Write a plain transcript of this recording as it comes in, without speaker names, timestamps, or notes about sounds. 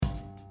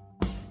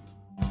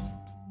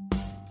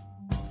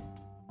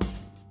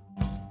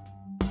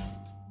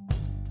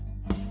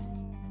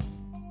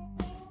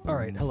All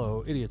right,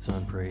 hello, Idiots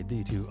on Parade,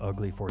 the Too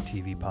Ugly for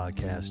TV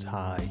podcast.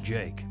 Hi,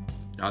 Jake.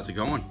 How's it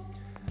going?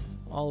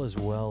 All is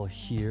well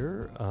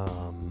here.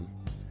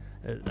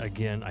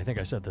 Again, I think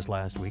I said this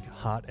last week,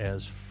 hot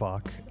as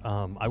fuck.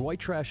 I white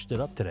trashed it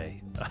up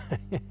today.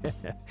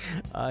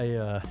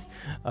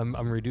 I'm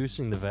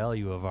reducing the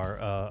value of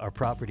our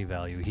property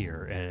value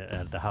here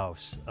at the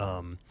house.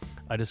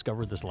 I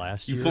discovered this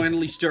last year. You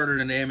finally started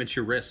an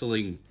amateur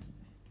wrestling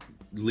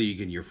league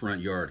in your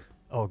front yard.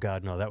 Oh,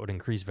 God, no, that would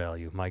increase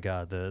value. My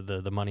God,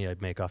 the money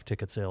I'd make off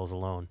ticket sales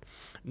alone.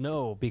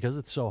 No, because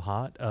it's so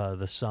hot,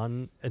 the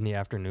sun in the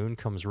afternoon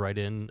comes right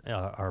in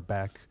our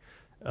back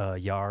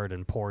yard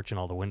and porch and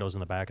all the windows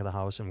in the back of the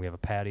house, and we have a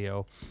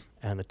patio.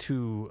 And the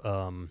two,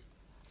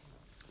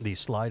 these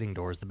sliding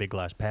doors, the big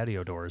glass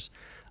patio doors,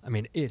 I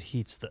mean, it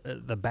heats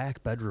the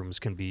back bedrooms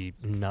can be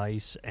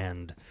nice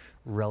and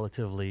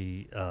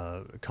relatively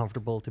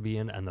comfortable to be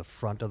in, and the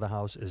front of the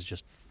house is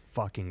just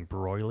fucking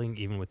broiling,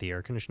 even with the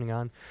air conditioning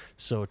on.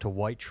 So to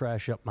white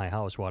trash up my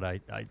house,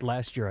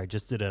 last year I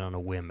just did it on a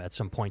whim. At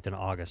some point in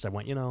August, I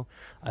went,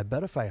 I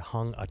bet if I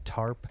hung a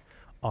tarp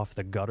off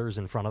the gutters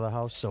in front of the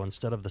house, so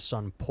instead of the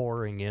sun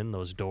pouring in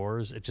those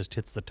doors, it just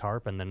hits the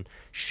tarp and then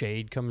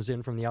shade comes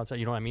in from the outside.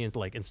 You know what I mean? It's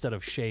like instead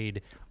of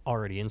shade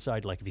already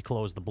inside, like if you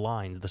close the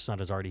blinds, the sun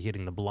is already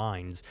hitting the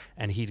blinds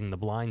and heating the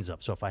blinds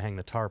up. So if I hang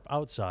the tarp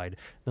outside,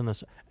 then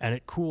and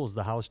it cools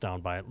the house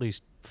down by at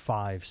least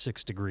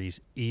 5-6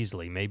 degrees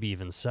easily, maybe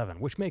even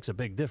 7, which makes a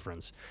big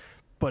difference.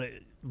 But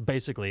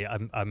basically,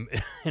 I'm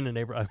in a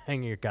neighborhood. I'm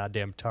hanging a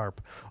goddamn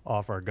tarp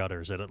off our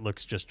gutters, and it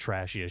looks just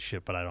trashy as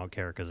shit. But I don't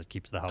care because it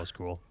keeps the house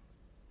cool.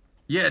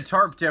 Yeah,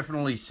 tarp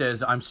definitely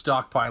says I'm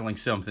stockpiling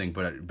something,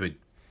 but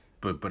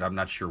I'm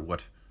not sure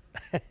what.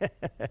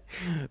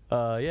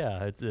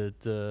 Yeah,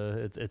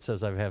 it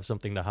says I have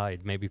something to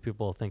hide. Maybe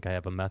people think I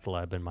have a meth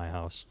lab in my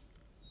house.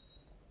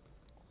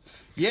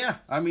 Yeah,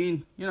 I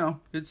mean,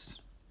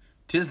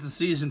 tis the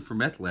season for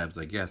meth labs,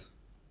 I guess.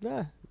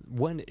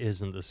 When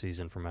isn't the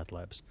season for meth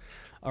labs?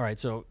 All right,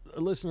 so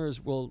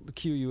listeners, we'll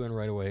cue you in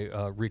right away.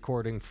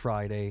 Recording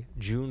Friday,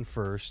 June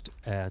 1st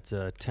at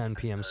 10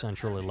 p.m.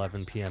 Central,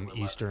 11 p.m.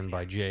 Eastern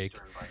by Jake.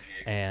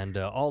 And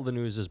all the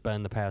news has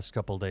been the past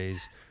couple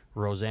days,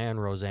 Roseanne,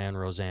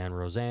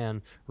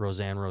 and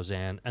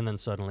then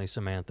suddenly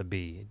Samantha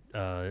Bee.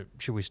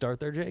 Should we start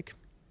there, Jake?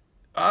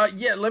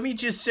 Yeah, let me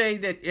just say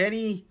that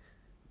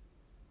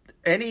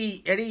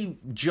any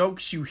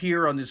jokes you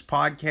hear on this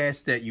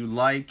podcast that you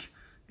like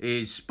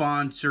is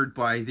sponsored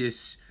by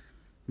this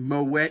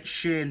Moet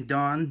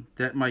Chandon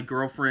that my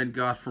girlfriend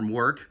got from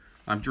work.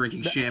 I'm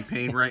drinking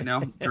champagne right now,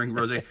 drinking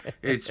rosé.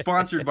 It's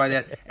sponsored by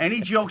that. Any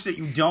jokes that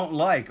you don't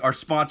like are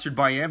sponsored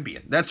by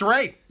Ambien. That's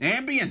right,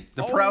 Ambien,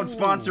 the proud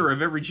sponsor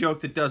of every joke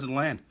that doesn't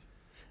land.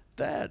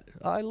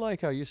 I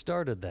like how you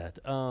started that.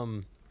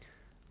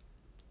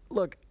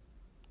 Look,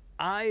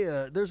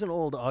 there's an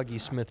old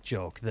Augie Smith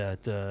joke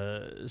that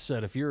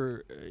said if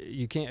you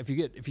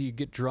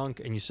get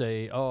drunk and you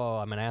say, "Oh,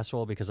 I'm an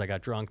asshole because I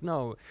got drunk."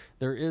 No,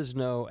 there is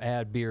no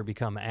add beer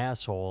become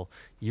asshole.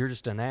 You're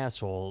just an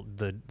asshole.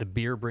 The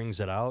beer brings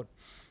it out.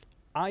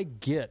 I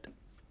get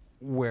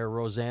where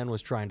Roseanne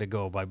was trying to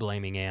go by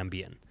blaming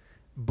Ambien,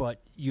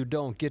 but you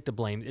don't get to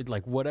blame it.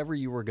 Like whatever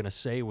you were gonna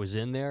say was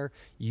in there.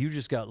 You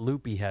just got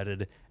loopy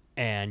headed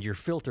and your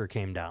filter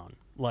came down.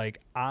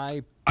 Like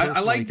I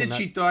like that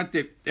she thought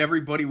that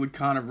everybody would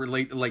kind of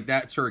relate, like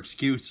that's her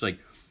excuse, like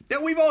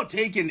that we've all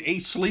taken a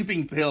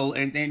sleeping pill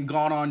and then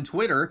gone on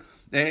Twitter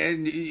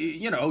and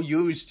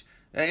used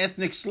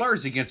ethnic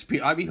slurs against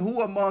people. I mean,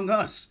 who among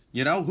us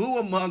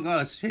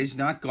has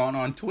not gone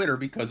on Twitter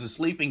because of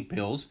sleeping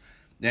pills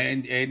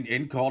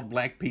and called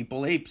black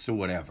people apes or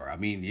whatever? I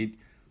mean,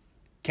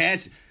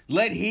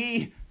 let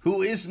he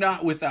who is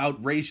not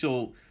without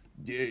racial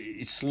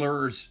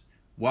slurs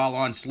while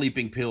on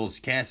sleeping pills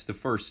cast the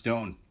first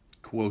stone,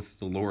 quoth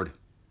the Lord.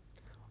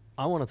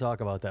 I want to talk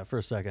about that for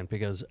a second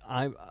because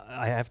I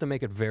have to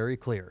make it very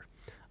clear.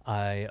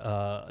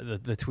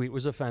 The tweet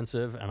was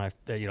offensive, and I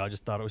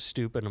just thought it was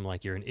stupid. I'm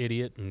like, you're an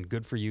idiot, and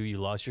good for you. You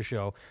lost your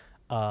show.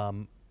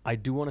 I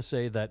do want to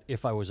say that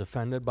if I was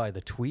offended by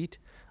the tweet,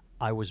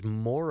 I was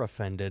more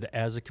offended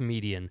as a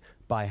comedian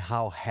by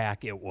how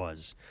hack it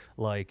was.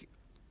 Like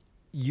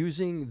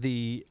using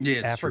the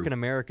African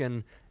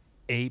American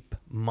ape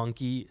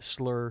monkey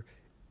slur,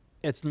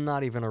 it's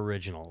not even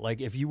original.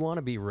 Like if you want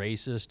to be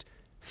racist,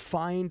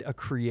 find a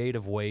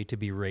creative way to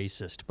be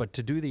racist, but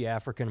to do the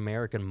African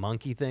American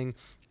monkey thing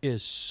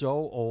is so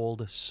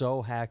old,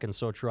 so hack, and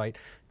so trite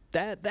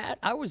that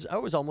I was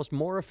almost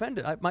more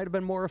offended. I might have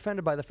been more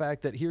offended by the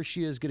fact that here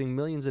she is getting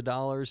millions of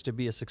dollars to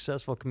be a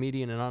successful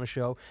comedian and on a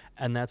show,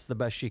 and that's the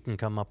best she can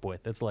come up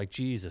with. It's like,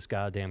 Jesus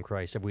goddamn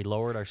Christ, have we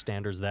lowered our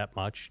standards that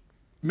much?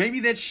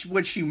 Maybe that's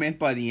what she meant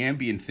by the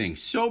Ambien thing.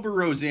 Sober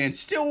Roseanne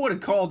still would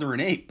have called her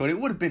an ape, but it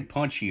would have been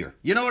punchier.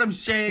 You know what I'm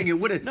saying? It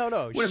would have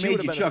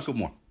made you chuckle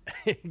more.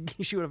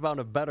 She would have found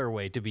a better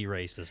way to be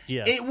racist.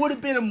 Yes. It would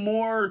have been a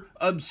more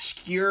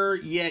obscure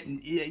yet,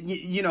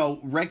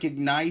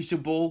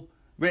 recognizable.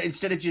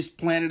 Instead of just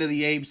Planet of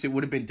the Apes, it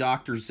would have been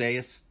Dr.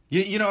 Zaius.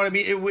 You know what I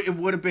mean? It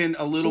would have been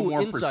a little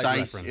more inside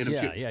precise.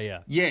 reference. Yeah.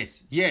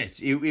 Yes.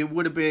 It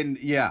would have been,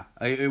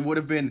 it would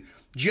have been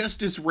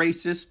just as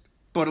racist,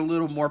 but a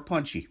little more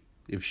punchy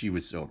if she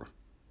was sober.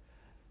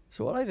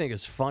 So what I think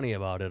is funny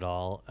about it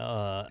all,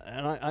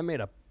 and I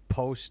made a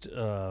post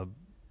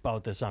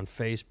about this on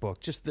Facebook,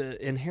 just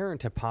the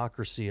inherent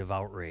hypocrisy of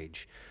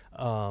outrage.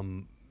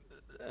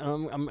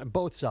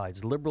 Both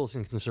sides, liberals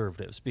and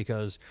conservatives,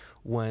 because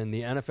when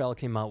the NFL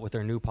came out with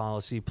their new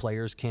policy,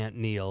 players can't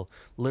kneel,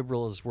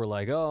 liberals were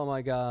like, oh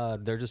my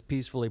God, they're just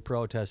peacefully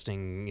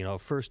protesting,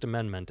 First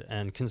Amendment.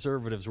 And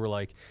conservatives were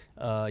like,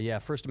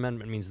 First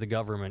Amendment means the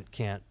government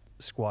can't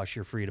squash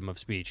your freedom of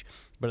speech.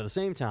 But at the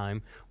same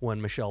time,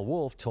 when Michelle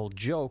Wolf told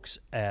jokes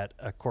at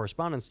a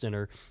correspondence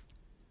dinner,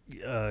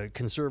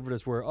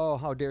 conservatives were, oh,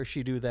 how dare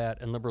she do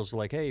that? And liberals were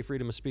like, hey,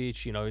 freedom of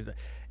speech,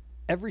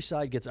 every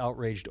side gets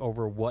outraged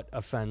over what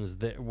offends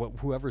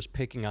whoever's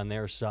picking on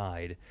their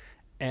side.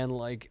 And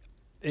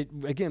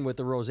again, with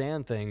the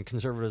Roseanne thing,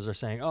 conservatives are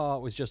saying, oh,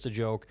 it was just a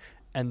joke.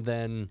 And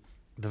then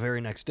the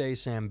very next day,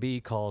 Sam B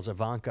calls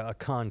Ivanka a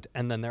cunt,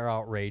 and then they're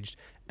outraged.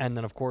 And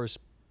then, of course,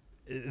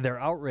 they're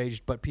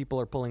outraged, but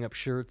people are pulling up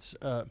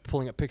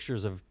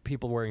pictures of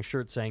people wearing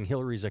shirts saying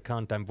Hillary's a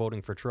cunt, I'm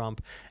voting for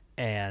Trump.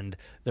 And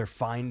they're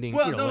finding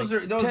those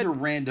are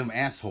random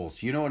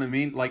assholes. You know what I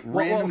mean? Like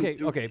random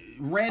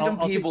random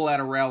people at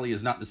a rally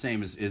is not the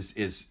same as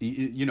like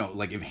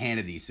if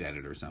Hannity said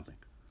it or something.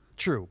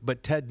 True,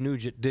 but Ted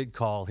Nugent did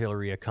call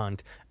Hillary a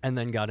cunt and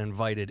then got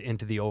invited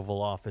into the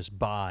Oval Office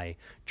by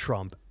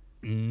Trump.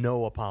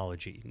 No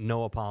apology.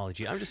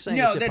 I'm just saying.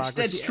 No,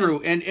 that's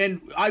true.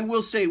 And I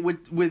will say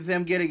with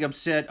them getting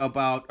upset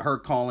about her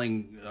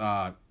calling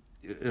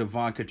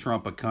Ivanka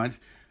Trump a cunt,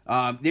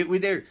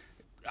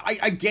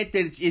 I get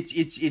that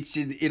it's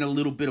in a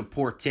little bit of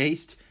poor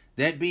taste.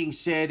 That being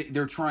said,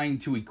 they're trying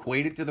to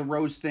equate it to the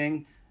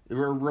Roseanne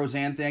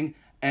thing,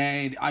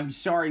 and I'm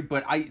sorry,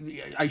 but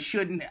I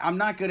shouldn't. I'm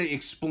not going to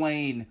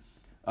explain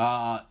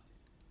how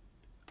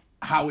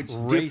it's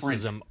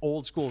different. Racism,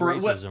 old school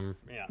racism.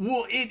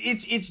 Well,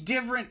 it's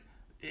different.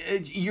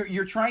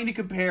 You're trying to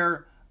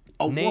compare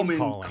a Name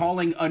woman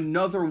calling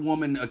another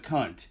woman a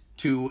cunt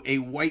to a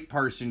white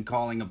person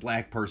calling a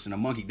black person a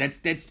monkey.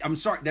 That's I'm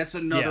sorry, that's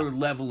another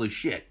level of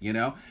shit, You'd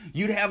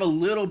have a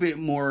little bit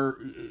more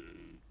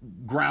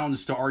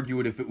grounds to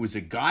argue it if it was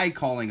a guy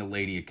calling a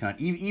lady a cunt.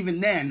 Even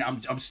then,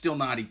 I'm still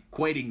not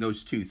equating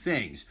those two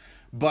things.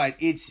 But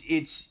it's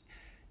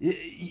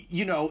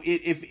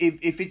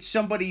if it's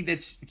somebody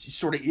that's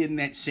sort of in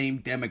that same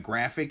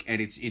demographic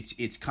and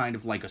it's kind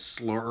of like a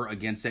slur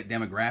against that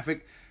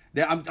demographic,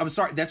 I'm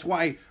sorry, that's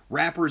why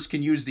rappers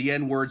can use the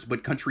N-words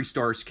but country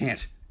stars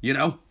can't.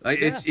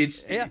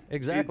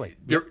 Exactly.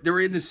 They're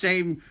in the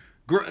same,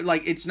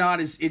 it's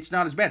not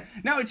as bad.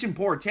 Now it's in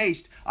poor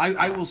taste.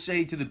 I will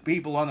say to the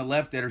people on the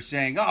left that are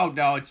saying, oh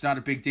no, it's not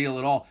a big deal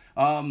at all.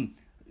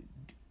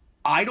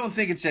 I don't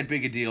think it's that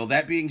big a deal.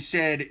 That being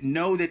said,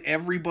 know that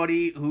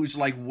everybody who's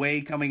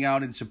way coming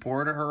out in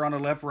support of her on the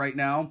left right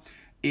now,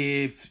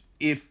 if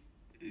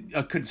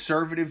a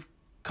conservative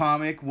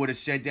comic would have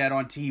said that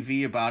on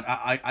TV about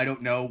I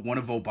don't know, one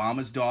of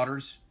Obama's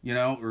daughters,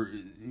 or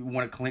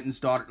one of Clinton's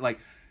daughters,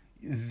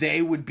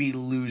 they would be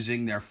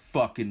losing their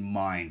fucking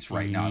minds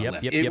right now.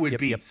 It would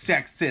be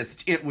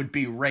sexist. It would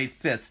be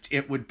racist.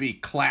 It would be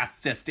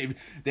classist.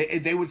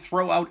 They would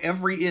throw out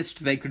every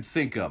ist they could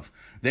think of.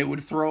 They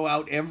would throw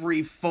out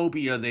every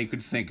phobia they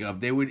could think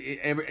of. They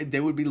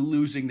would be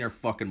losing their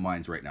fucking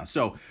minds right now.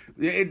 So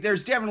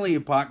there's definitely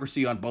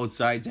hypocrisy on both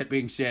sides. That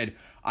being said,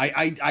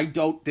 I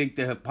don't think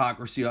the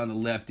hypocrisy on the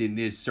left in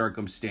this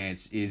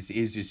circumstance is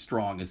as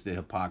strong as the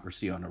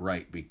hypocrisy on the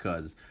right,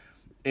 because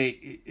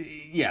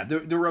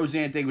the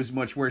Roseanne thing was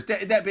much worse.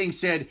 That being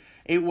said,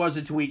 it was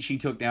a tweet she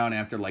took down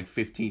after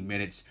 15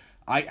 minutes.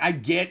 I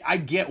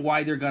get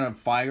why they're gonna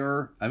fire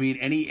her. I mean,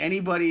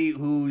 anybody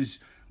who's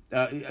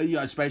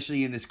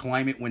especially in this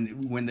climate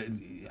when the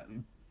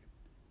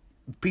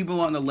people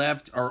on the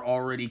left are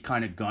already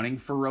kind of gunning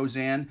for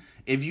Roseanne.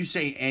 If you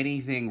say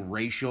anything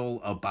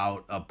racial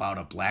about a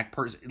black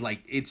person,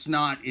 it's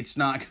not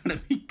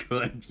gonna be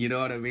good. You know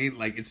what I mean?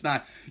 It's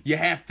not. You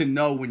have to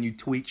know when you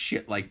tweet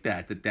shit like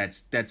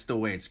that's the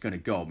way it's gonna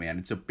go, man.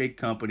 It's a big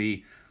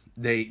company.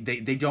 They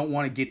don't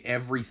want to get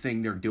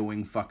everything they're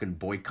doing fucking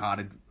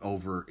boycotted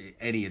over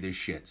any of this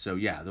shit. So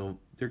yeah,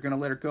 they're gonna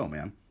let her go,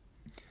 man.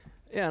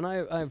 Yeah, and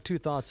I have two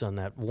thoughts on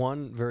that.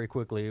 One, very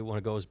quickly, when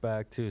it goes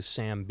back to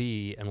Sam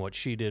B and what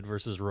she did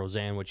versus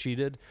Roseanne, what she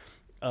did.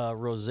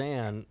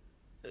 Roseanne,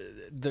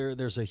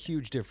 there's a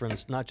huge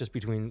difference, not just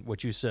between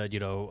what you said,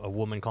 a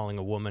woman calling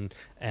a woman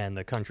and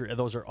the country.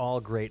 Those are all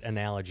great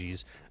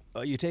analogies.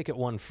 You take it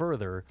one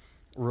further.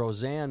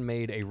 Roseanne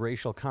made a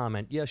racial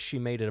comment. Yes, she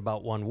made it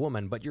about one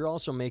woman, but you're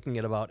also making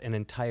it about an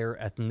entire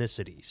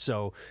ethnicity.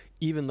 So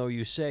even though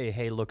you say,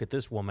 hey, look at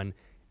this woman,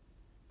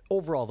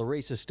 overall, the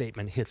racist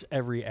statement hits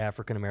every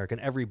African American,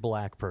 every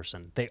black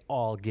person. They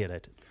all get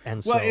it,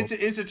 and so it's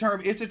a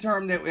term. It's a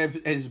term that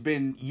has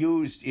been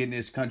used in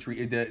this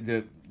country.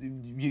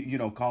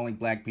 Calling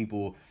black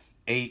people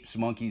apes,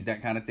 monkeys,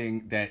 that kind of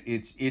thing, that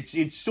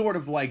it's sort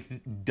of like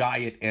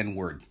diet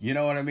N-word. You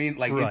know what I mean?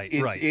 Like Right,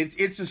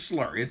 it's a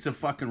slur. It's a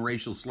fucking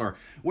racial slur.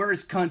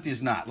 Whereas cunt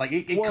is not. Like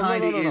it Well,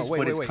 kind of no, is, wait,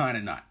 but wait, it's wait. kind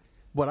of not.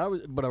 What I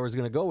was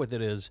going to go with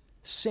it is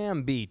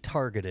Sam B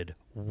targeted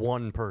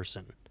one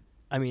person.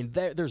 I mean,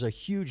 there's a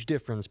huge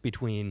difference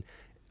between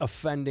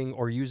offending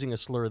or using a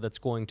slur that's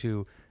going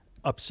to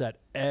upset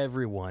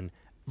everyone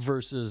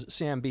versus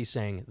Sam B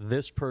saying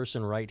this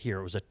person right here.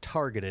 It was a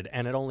targeted,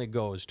 and it only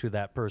goes to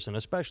that person,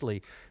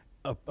 especially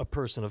a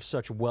person of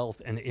such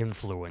wealth and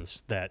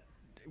influence that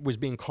was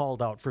being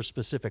called out for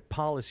specific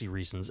policy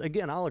reasons.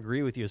 Again, I'll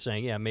agree with you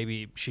saying, yeah,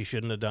 maybe she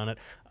shouldn't have done it.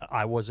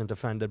 I wasn't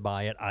offended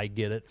by it. I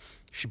get it.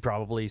 She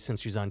probably,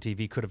 since she's on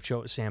TV,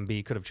 Sam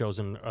B could have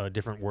chosen a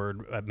different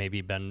word,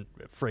 maybe been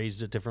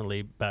phrased it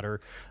differently,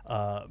 better.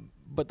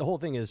 But the whole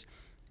thing is,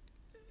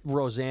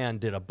 Roseanne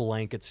did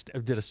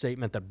a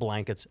statement that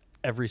blankets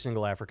every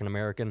single African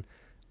American.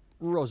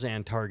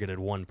 Roseanne targeted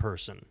one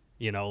person.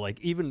 You know, like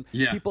even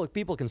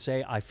people can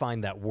say, I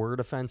find that word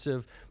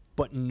offensive,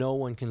 but no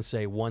one can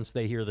say once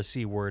they hear the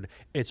C word,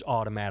 it's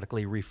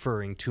automatically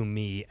referring to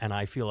me, and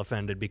I feel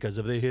offended because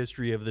of the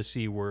history of the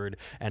C word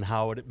and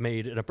how it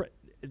made it.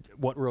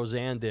 What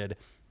Roseanne did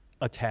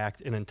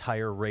attacked an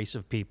entire race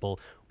of people.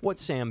 What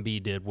Sam B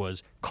did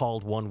was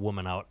called one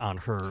woman out on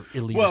her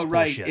elitist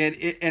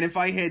bullshit. And if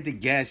I had to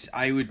guess,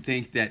 I would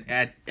think that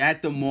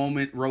at the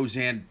moment,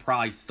 Roseanne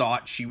probably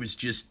thought she was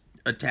just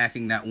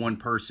attacking that one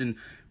person.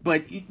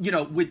 But you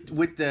know,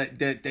 with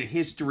the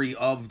history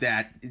of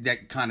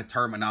that kind of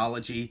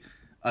terminology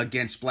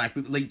against black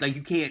people, like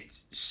you can't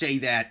say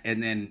that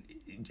and then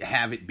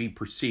have it be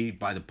perceived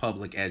by the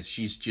public as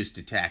she's just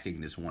attacking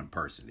this one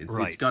person.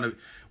 It's gonna,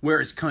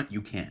 whereas cunt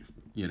you can,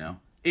 you know.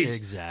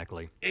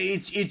 Exactly.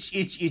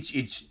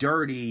 It's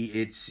dirty.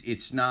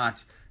 It's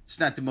not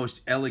the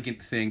most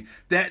elegant thing.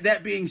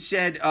 That being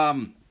said,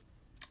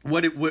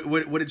 what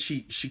did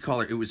she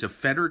call it? It was a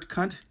fettered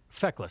cunt.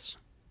 Feckless.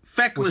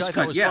 Feckless Which I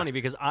thought cunt. was Yeah, funny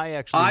because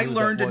I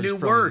learned a new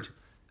word.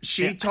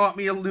 She taught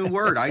me a new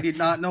word. I did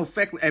not know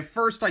feckless. At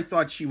first, I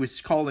thought she was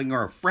calling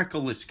her a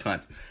freckleless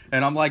cunt,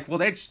 and I'm like, well,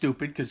 that's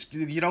stupid because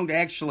you don't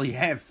actually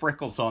have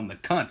freckles on the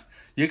cunt.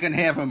 You can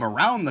have them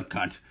around the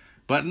cunt,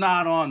 but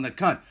not on the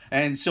cunt.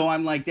 And so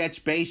I'm like, that's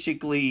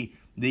basically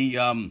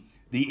the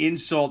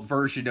insult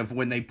version of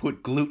when they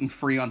put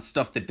gluten-free on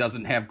stuff that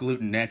doesn't have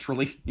gluten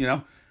naturally, you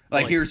know?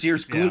 Like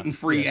here's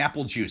gluten-free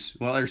apple juice.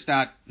 Well, it's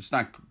not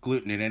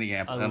gluten in any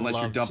apple unless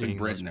you're dumping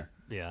bread in there.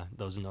 Yeah,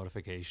 those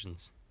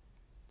notifications.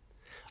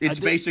 It's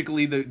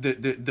basically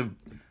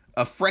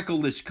a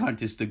freckleless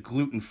cunt is the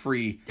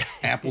gluten-free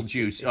apple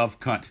juice of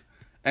cunt.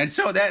 And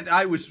so that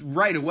I was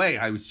right away,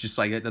 I was just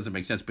like, that doesn't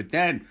make sense. But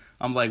then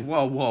I'm like,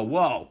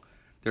 whoa.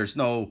 There's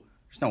no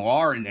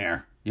R in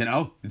there, you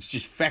know? It's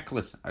just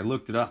feckless. I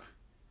looked it up.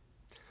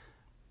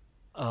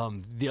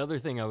 The other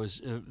thing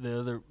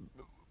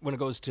when it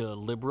goes to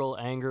liberal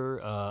anger,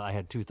 I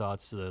had two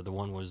thoughts. The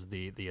one was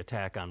the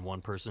attack on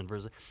one person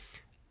versus.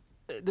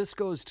 This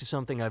goes to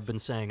something I've been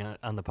saying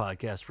on the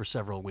podcast for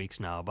several weeks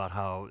now about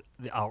how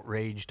the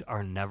outraged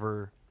are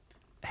never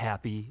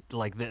happy.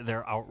 Like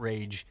their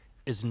outrage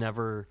is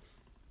never,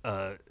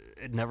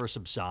 it never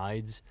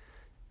subsides.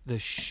 The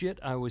shit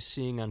I was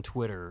seeing on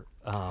Twitter.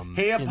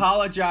 He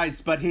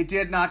apologized, but he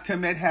did not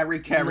commit Harry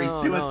Carey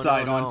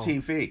suicide on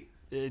TV.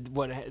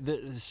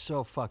 It's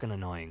so fucking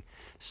annoying.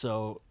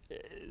 So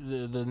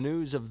the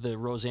news of the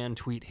Roseanne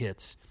tweet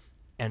hits,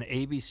 and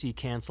ABC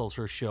cancels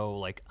her show,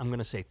 like, I'm going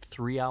to say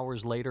 3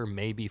 hours later,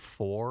 maybe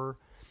 4.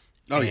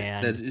 Oh,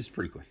 yeah, that is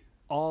pretty quick.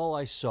 All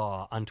I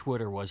saw on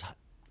Twitter was,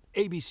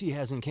 ABC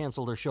hasn't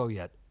canceled their show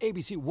yet.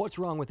 ABC, what's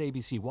wrong with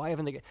ABC? Why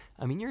haven't they...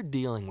 I mean, you're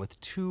dealing with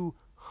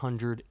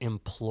 200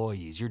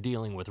 employees. You're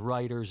dealing with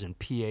writers and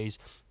PAs.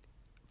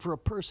 For a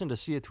person to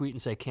see a tweet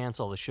and say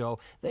cancel the show,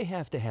 they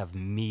have to have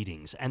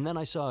meetings. And then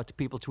I saw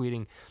people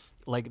tweeting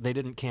like they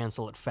didn't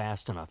cancel it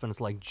fast enough. And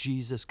it's like,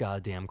 Jesus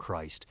goddamn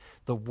Christ.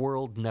 The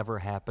world never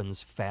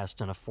happens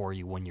fast enough for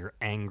you when you're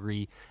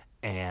angry,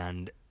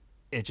 and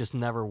it just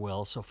never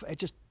will. So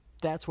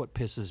that's what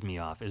pisses me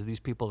off, is these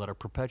people that are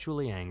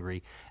perpetually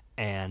angry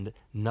and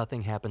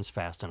nothing happens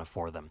fast enough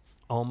for them.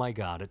 Oh my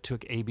God, it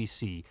took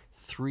ABC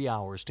 3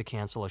 hours to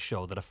cancel a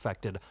show that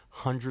affected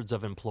hundreds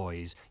of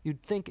employees.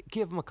 You'd think,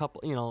 give them a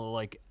couple,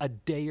 like a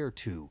day or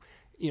two.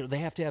 They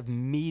have to have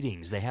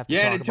meetings. They have to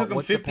talk and it took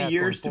about them 50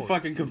 years to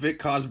fucking convict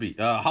Cosby.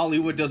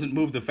 Hollywood doesn't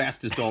move the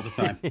fastest all the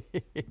time.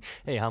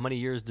 Hey, how many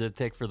years did it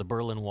take for the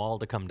Berlin Wall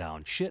to come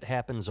down? Shit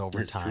happens over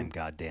That's time,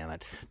 true. God damn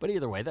it. But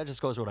either way, that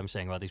just goes to what I'm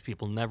saying about these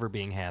people never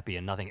being happy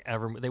and nothing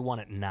ever. They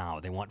want it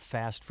now. They want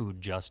fast food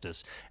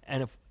justice.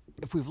 And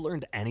if we've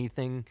learned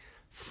anything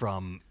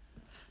from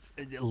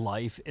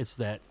life, it's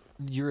that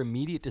your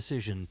immediate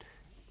decision...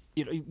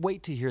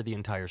 wait to hear the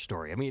entire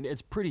story. I mean,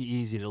 it's pretty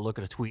easy to look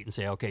at a tweet and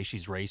say, okay,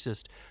 she's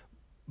racist,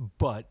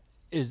 but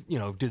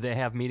do they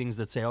have meetings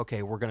that say,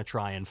 okay, we're going to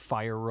try and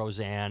fire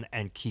Roseanne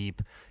and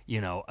keep,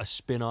 a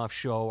spin-off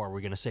show? Are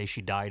we going to say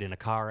she died in a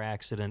car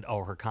accident?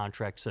 Oh, her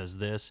contract says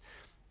this.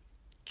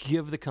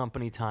 Give the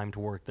company time to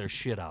work their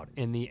shit out.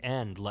 In the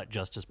end, let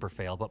justice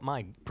prevail. But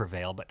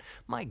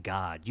my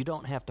God, you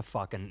don't have to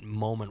fucking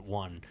moment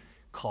one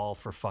call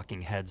for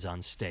fucking heads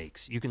on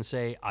stakes. You can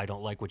say, I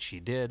don't like what she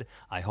did.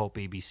 I hope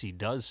ABC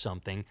does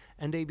something.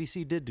 And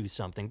ABC did do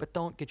something. But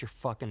don't get your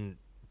fucking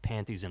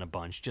panties in a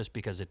bunch just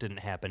because it didn't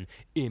happen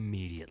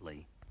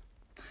immediately.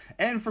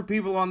 And for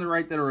people on the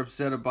right that are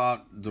upset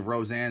about the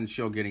Roseanne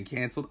show getting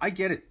canceled, I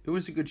get it. It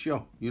was a good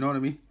show. You know what I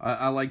mean?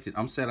 I liked it.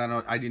 I'm sad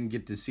I didn't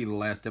get to see the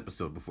last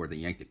episode before they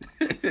yanked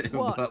it.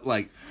 Well,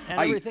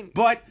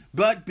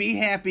 but be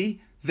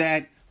happy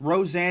that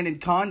Roseanne and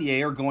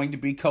Kanye are going to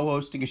be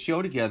co-hosting a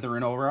show together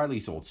in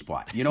O'Reilly's old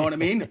spot. You know what I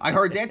mean? I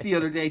heard that the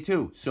other day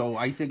too. So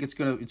I think it's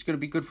gonna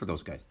be good for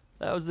those guys.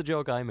 That was the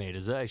joke I made,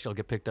 is that she'll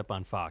get picked up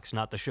on Fox.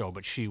 Not the show,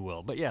 but she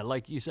will. But yeah,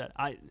 like you said,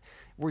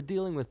 we're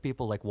dealing with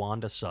people like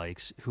Wanda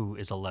Sykes, who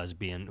is a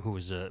lesbian, who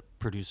is a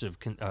producer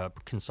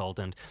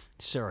consultant,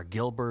 Sarah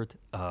Gilbert,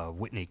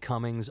 Whitney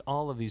Cummings,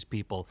 all of these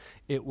people.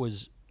 It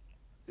was,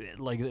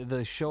 like,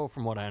 the show,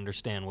 from what I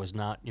understand, was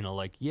not,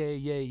 like, yay,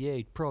 yay,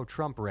 yay,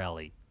 pro-Trump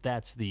rally.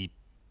 That's the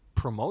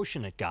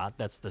promotion it got.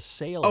 That's the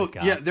sale it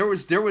got. Yeah,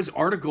 there was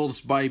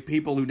articles by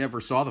people who never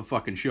saw the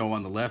fucking show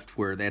on the left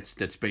where that's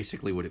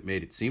basically what it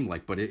made it seem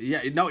like. But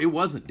it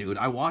wasn't, dude.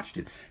 I watched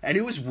it and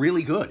it was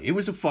really good. It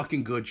was a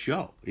fucking good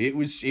show. It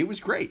was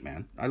great,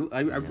 man.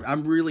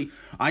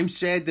 I'm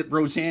sad that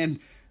Roseanne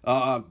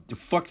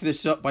fucked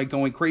this up by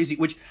going crazy.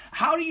 Which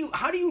how do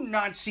you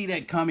not see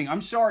that coming?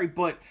 I'm sorry,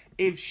 but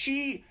if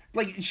she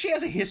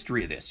has a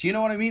history of this, you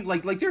know what I mean?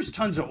 Like there's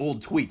tons of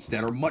old tweets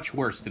that are much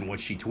worse than what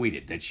she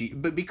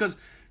tweeted. But because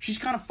she's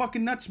kind of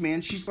fucking nuts,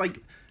 man. She's like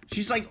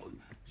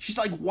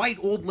white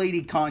old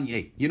lady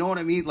Kanye. You know what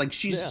I mean? Like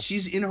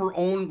she's in her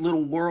own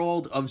little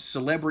world of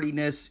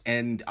celebrityness,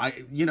 and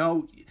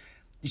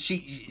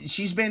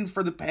she's been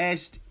for the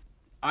past,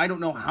 I don't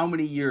know how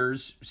many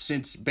years,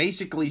 since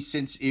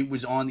it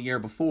was on the air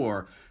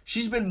before,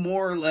 she's been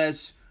more or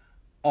less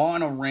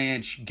on a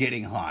ranch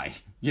getting high,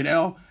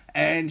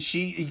 and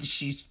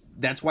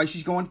that's why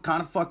she's going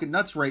kind of fucking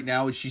nuts right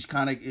now, is she's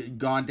kind of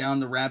gone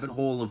down the rabbit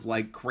hole of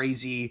like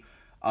crazy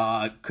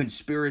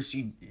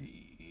conspiracy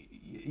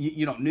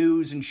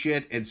news and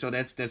shit, and so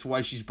that's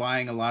why she's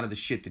buying a lot of the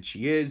shit that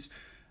she is.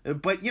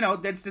 But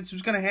that's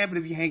what's gonna happen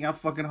if you hang out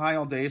fucking high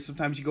all day.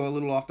 Sometimes you go a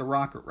little off the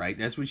rocker, right?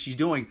 That's what she's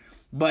doing.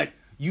 But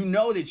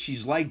that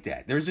she's like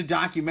that. There's a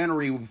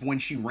documentary of when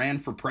she ran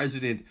for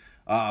president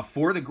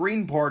for the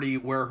Green Party,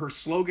 where her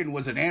slogan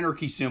was an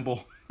anarchy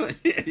symbol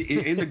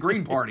in the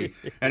Green Party.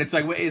 And it's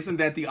like, wait, isn't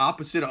that the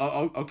opposite?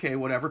 Oh, okay,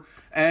 whatever.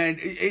 And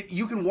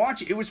you can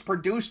watch it. It was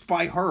produced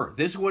by her.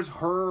 This was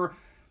her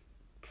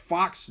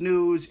Fox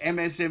News,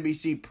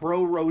 MSNBC,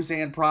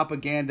 pro-Roseanne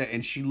propaganda,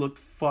 and she looked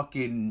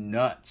fucking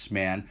nuts,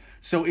 man.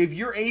 So if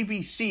you're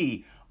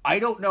ABC, I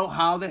don't know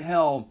how the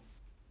hell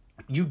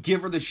you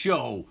give her the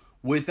show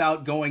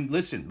without going,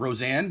 listen,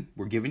 Roseanne,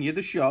 we're giving you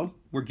the show.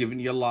 We're giving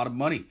you a lot of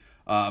money.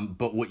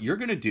 But what you're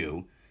going to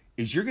do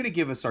is you're going to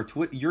give us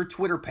your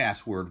Twitter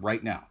password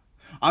right now.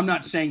 I'm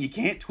not saying you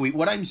can't tweet.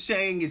 What I'm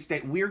saying is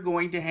that we're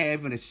going to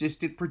have an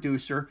assistant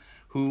producer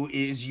who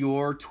is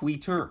your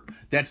tweeter.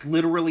 That's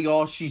literally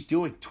all she's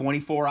doing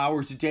 24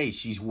 hours a day.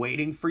 She's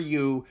waiting for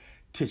you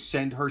to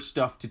send her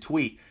stuff to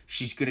tweet.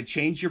 She's going to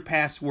change your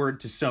password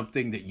to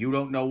something that you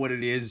don't know what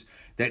it is,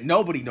 that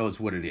nobody knows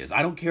what it is.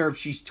 I don't care if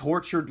she's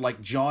tortured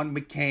like John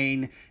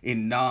McCain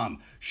in Nam.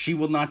 She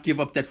will not give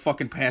up that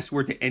fucking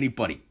password to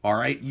anybody, all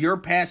right? Your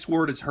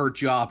password is her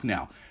job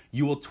now.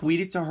 You will tweet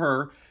it to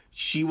her.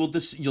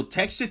 You'll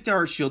text it to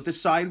her. She'll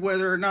decide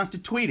whether or not to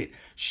tweet it.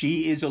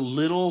 She is a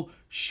little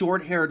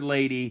short-haired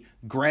lady,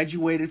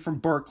 graduated from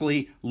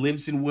Berkeley,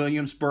 lives in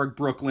Williamsburg,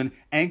 Brooklyn,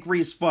 angry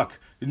as fuck.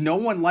 No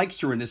one likes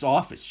her in this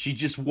office. She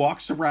just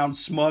walks around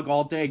smug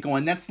all day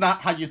going, that's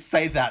not how you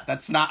say that.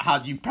 That's not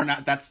how you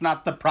pronounce, that's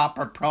not the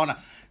proper pronoun.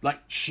 Like,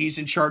 she's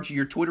in charge of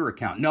your Twitter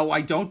account. No,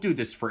 I don't do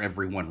this for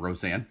everyone,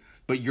 Roseanne,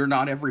 but you're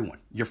not everyone.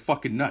 You're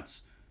fucking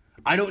nuts.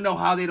 I don't know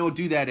how they don't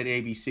do that at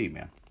ABC,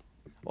 man.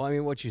 Well, I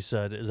mean, what you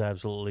said is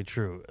absolutely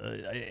true.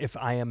 If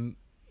I am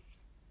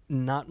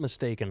not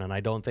mistaken, and I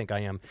don't think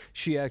I am,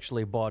 she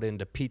actually bought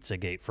into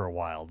Pizzagate for a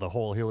while. The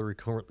whole Hillary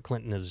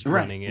Clinton is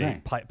running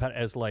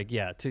as like,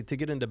 yeah, to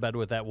get into bed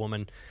with that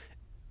woman.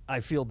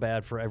 I feel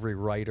bad for every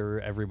writer,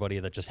 everybody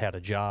that just had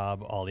a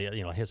job, all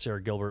the,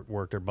 Sarah Gilbert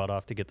worked her butt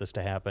off to get this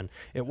to happen.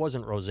 It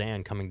wasn't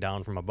Roseanne coming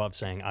down from above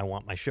saying, I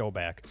want my show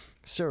back.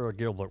 Sarah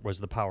Gilbert was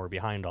the power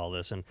behind all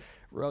this.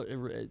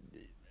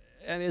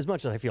 And as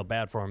much as I feel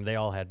bad for them, they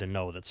all had to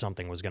know that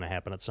something was going to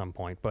happen at some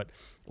point. But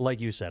like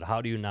you said, how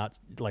do you not,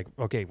 like,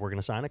 okay, we're going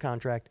to sign a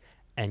contract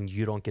and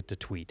you don't get to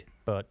tweet.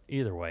 But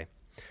either way.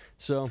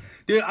 So,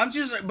 dude,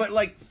 but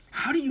like,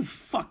 how do you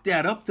fuck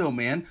that up though,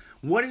 man?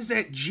 What is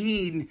that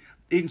gene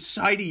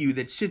inside of you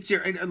that sits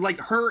there, and like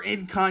her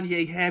and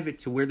Kanye have it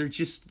to where they're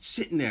just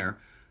sitting there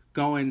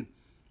going,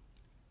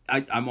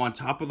 I'm on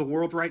top of the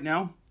world right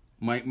now.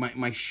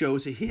 My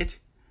show's a hit.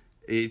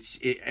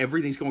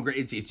 Everything's going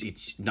great.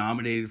 It's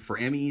nominated for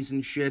Emmys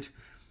and shit.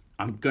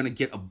 I'm gonna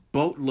get a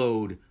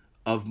boatload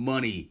of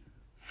money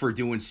for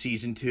doing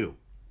season 2.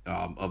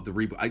 of the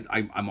reboot.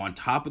 I'm on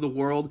top of the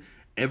world.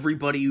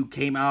 Everybody who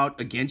came out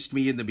against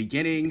me in the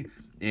beginning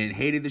and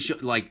hated the show,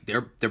 like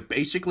they're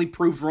basically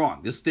proved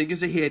wrong. This thing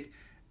is a hit,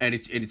 and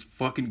it's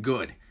fucking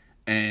good.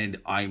 And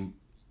I'm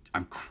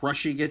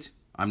crushing it.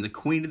 I'm the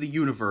queen of the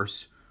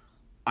universe.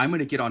 I'm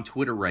gonna get on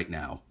Twitter right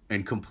now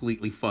and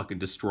completely fucking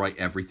destroy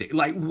everything.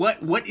 Like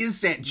what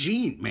is that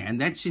gene, man?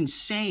 That's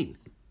insane.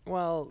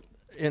 Well,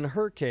 in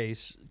her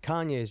case,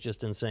 Kanye's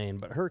just insane,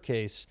 but her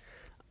case,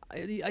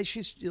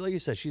 she's, like you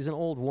said, she's an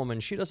old woman.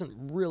 She doesn't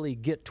really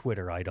get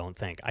Twitter, I don't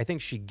think. I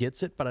think she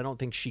gets it, but I don't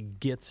think she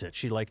gets it.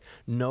 She, like,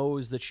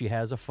 knows that she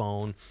has a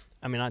phone.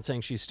 I mean, not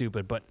saying she's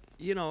stupid, but,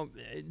 you know,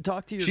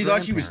 talk to your She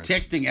thought she was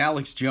texting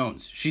Alex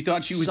Jones. She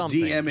thought she was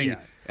DMing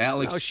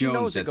Alex Jones. She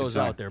knows it at the goes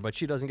time. out there, but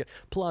she doesn't get.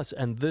 Plus,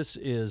 and this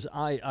is,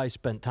 I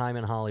spent time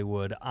in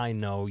Hollywood. I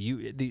know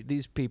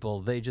these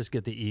people. They just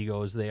get the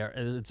egos. They are.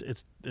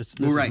 This is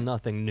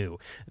nothing new.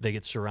 They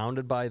get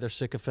surrounded by their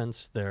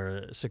sycophants.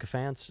 Their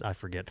sycophants. I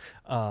forget.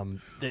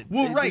 And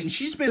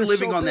she's been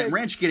living on that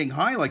ranch, getting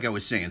high, like I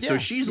was saying. So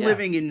she's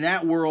living in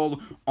that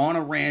world on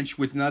a ranch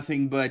with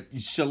nothing but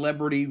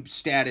celebrity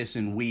status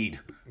and weed,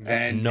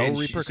 and no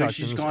repercussions. So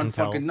she's gone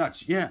fucking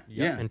nuts. Yeah.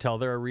 Until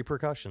there are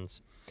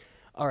repercussions.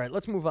 All right,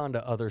 let's move on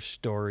to other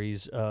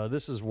stories.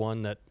 This is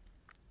one that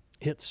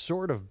hit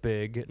sort of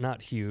big,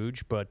 not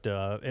huge, but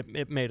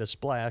it made a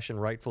splash,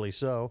 and rightfully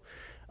so.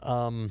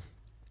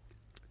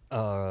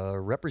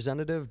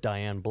 Representative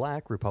Diane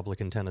Black,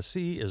 Republican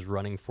Tennessee, is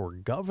running for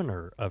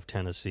governor of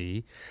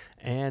Tennessee.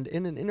 And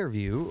in an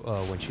interview,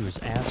 when she was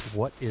asked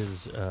what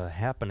is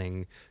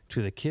happening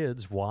to the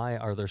kids, why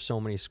are there so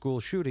many school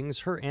shootings,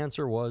 her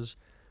answer was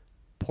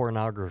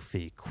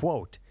pornography.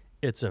 Quote,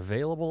 "It's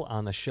available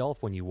on the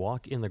shelf when you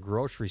walk in the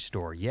grocery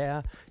store.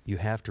 Yeah, you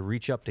have to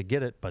reach up to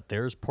get it, but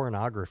there's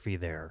pornography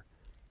there."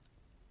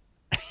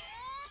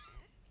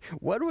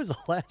 When was the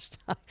last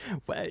time?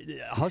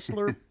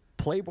 Hustler,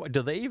 Playboy,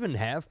 do they even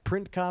have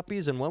print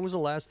copies? And when was the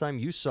last time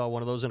you saw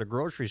one of those in a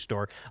grocery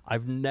store?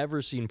 I've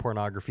never seen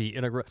pornography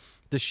in a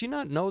Does she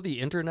not know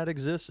the internet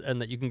exists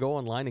and that you can go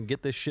online and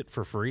get this shit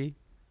for free?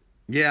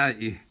 Yeah,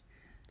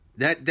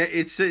 that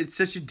it's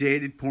such a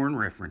dated porn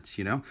reference,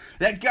 you know.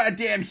 That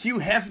goddamn Hugh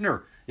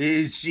Hefner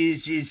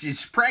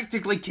is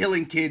practically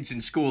killing kids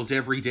in schools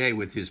every day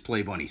with his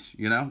play bunnies,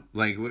 you know,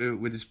 like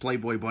with his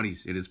Playboy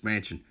bunnies in his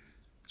mansion.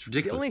 It's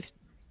ridiculous.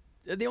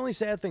 The only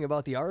sad thing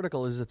about the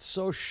article is it's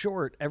so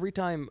short. Every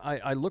time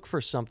I look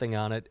for something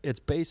on it, it's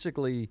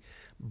basically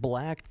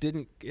Black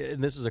didn't,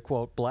 and this is a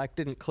quote, Black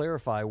didn't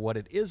clarify what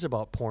it is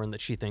about porn that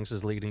she thinks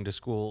is leading to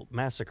school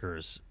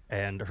massacres.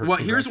 And her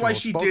here's why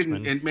she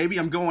didn't, and maybe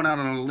I'm going out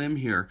on a limb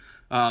here.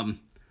 I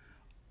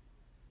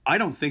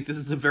don't think this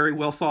is a very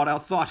well thought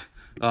out thought.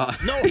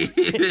 No,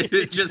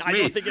 just me. I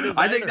don't think it is.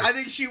 I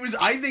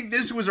think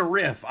this was a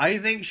riff. I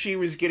think she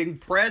was getting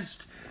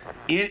pressed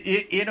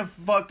in a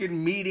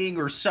fucking meeting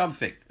or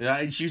something.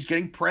 She was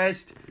getting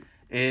pressed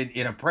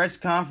in a press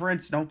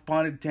conference, no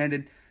pun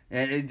intended,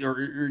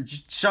 or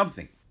just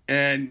something.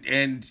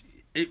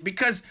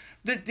 Because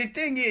the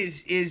thing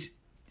is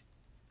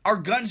are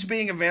guns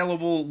being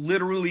available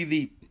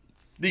literally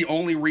the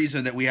only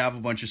reason that we have a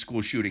bunch of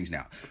school shootings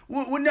now?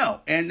 Well,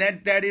 no, and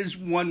that is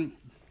one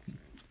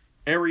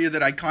area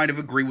that I kind of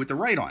agree with the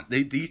right on.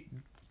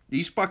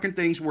 These fucking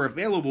things were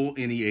available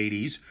in the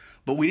 80s,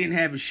 but we didn't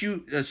have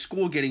a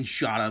school getting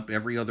shot up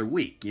every other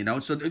week, you know?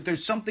 So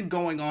there's something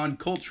going on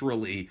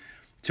culturally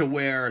to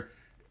where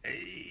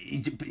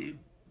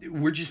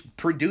we're just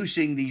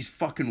producing these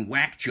fucking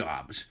whack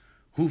jobs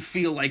who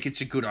feel like it's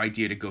a good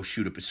idea to go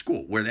shoot up a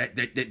school, where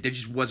that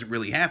just wasn't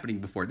really happening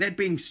before. That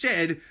being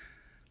said,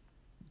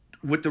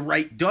 what the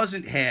right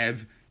doesn't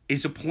have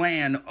is a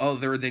plan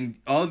other than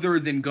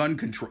gun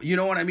control. You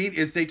know what I mean?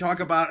 Is they talk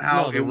about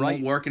how it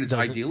won't work and it's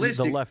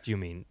idealistic. The left, you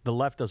mean? The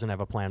left doesn't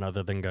have a plan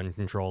other than gun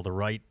control. The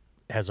right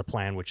has a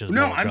plan, which is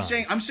no. more I'm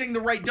guns. saying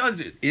the right does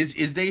it.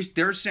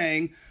 They're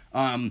saying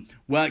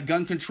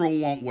gun control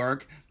won't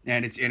work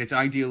and it's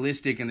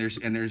idealistic and there's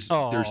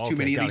too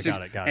many of these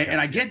things. And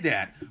I get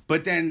that,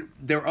 but then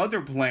their other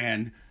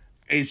plan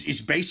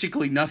is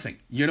basically nothing.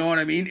 You know what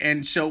I mean?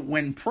 And so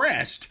when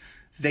pressed,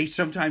 they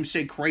sometimes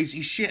say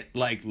crazy shit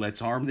like, let's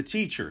harm the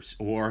teachers,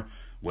 or,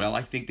 well,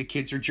 I think the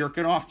kids are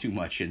jerking off too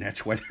much, and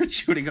that's why they're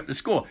shooting up the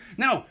school.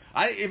 No,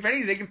 if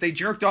anything, if they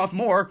jerked off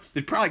more,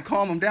 it'd probably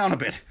calm them down a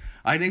bit.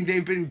 I think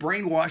they've been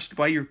brainwashed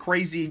by your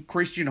crazy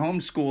Christian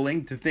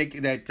homeschooling to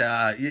think that,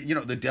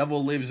 the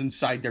devil lives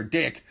inside their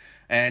dick,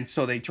 and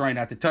so they try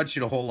not to touch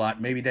it a whole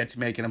lot. Maybe that's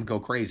making them go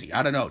crazy.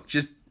 I don't know.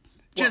 Just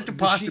a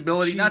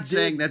possibility. Not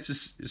saying that's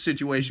a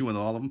situation with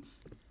all of them.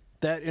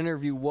 That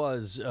interview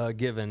was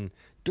given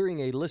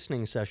during a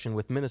listening session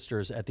with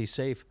ministers at the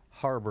Safe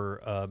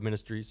Harbor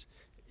Ministries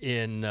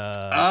in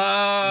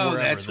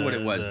that's what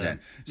it was then.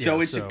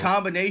 So it's a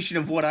combination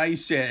of what I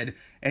said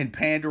and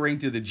pandering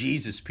to the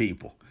Jesus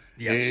people.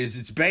 Yes.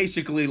 It's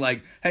basically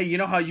like, hey, you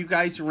know how you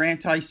guys are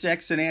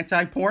anti-sex and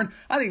anti-porn?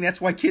 I think that's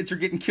why kids are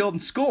getting killed in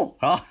school.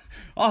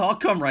 I'll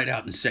come right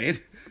out and say it.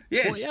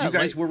 Yes, you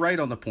guys were right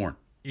on the porn.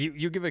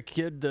 You give a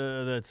kid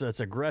that's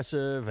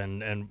aggressive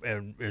and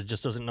it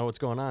just doesn't know what's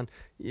going on.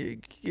 You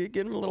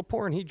get him a little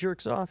porn, he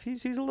jerks off.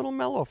 He's a little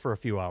mellow for a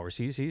few hours.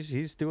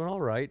 He's doing all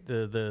right.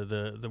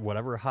 The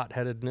whatever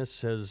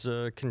hot-headedness has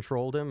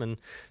controlled him and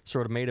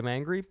sort of made him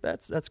angry.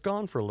 That's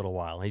gone for a little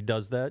while. He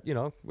does that,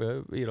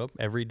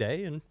 every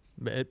day, and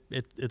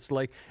it's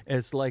like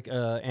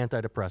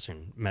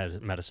antidepressant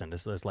medicine.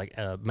 It's like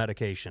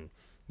medication.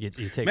 You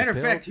take Matter a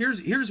of pill. fact,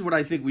 here's what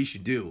I think we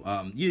should do.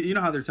 You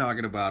know how they're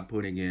talking about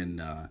putting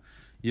in,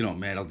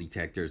 metal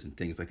detectors and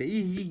things like that.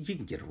 You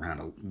can get around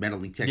a metal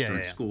detector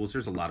in schools.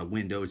 There's a lot of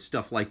windows,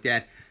 stuff like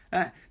that.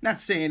 Not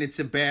saying it's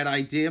a bad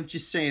idea. I'm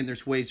just saying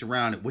there's ways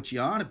around it. What you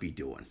ought to be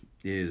doing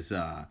is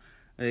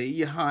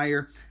you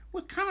hire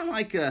kind of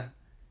like a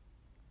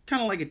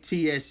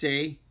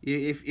TSA,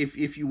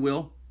 if you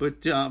will,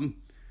 but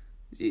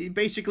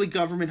basically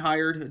government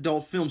hired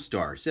adult film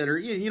stars that are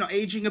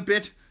aging a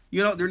bit.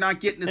 They're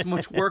not getting as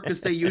much work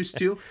as they used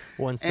to.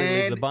 Once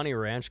they leave the bunny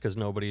ranch, because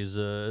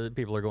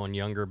people are going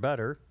younger,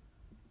 better.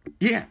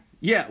 Yeah.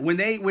 When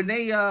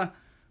a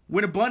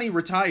bunny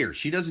retires,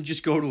 she doesn't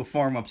just go to a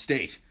farm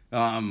upstate.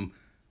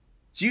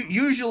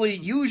 Usually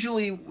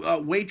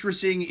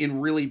waitressing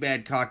in really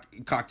bad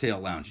cocktail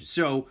lounges.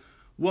 So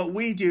what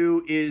we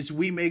do is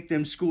we make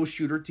them school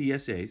shooter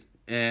TSAs,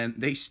 and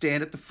they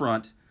stand at the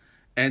front.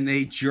 And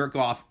they jerk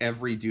off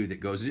every dude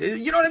that goes,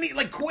 you know what I mean?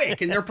 Like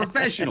quick, and they're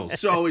professionals,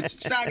 so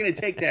it's not going to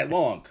take that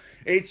long.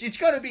 It's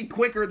going to be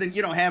quicker than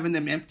having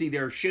them empty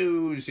their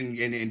shoes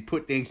and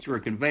put things through a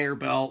conveyor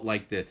belt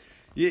like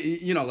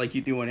like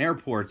you do in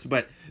airports.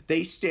 But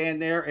they stand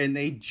there and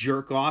they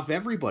jerk off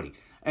everybody.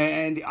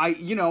 And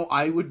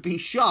I would be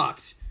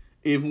shocked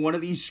if one of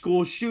these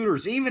school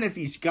shooters, even if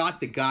he's got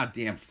the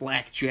goddamn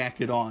flak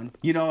jacket on,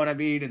 you know what I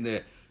mean, and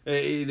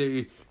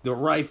the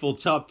rifle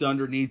tucked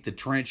underneath the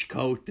trench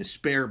coat, the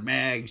spare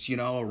mags,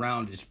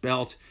 around his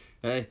belt.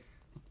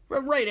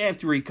 Right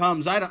after he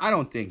comes, I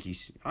don't think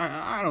he's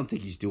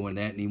doing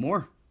that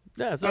anymore.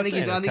 Yeah, I think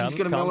he's going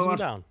to mellow out.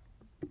 Down.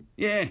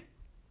 Yeah.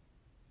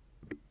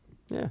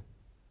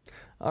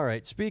 All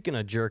right. Speaking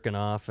of jerking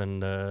off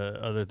and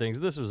other things,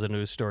 this was a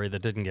news story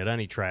that didn't get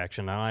any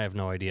traction, and I have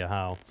no idea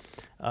how.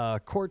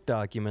 Court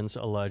documents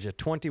allege a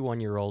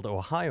 21-year-old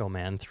Ohio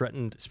man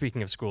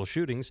speaking of school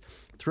shootings,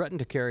 threatened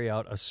to carry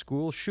out a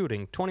school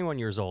shooting. 21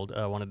 years old,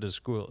 wanted to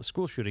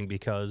school shooting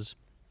because,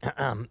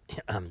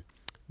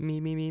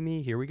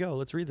 me, here we go.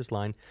 Let's read this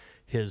line.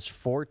 His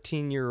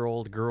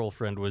 14-year-old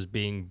girlfriend was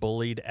being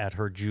bullied at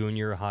her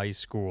junior high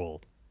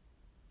school.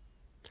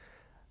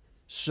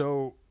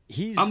 So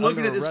I'm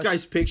looking at this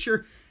guy's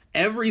picture.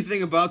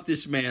 Everything about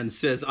this man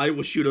says, I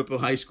will shoot up a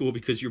high school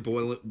because you're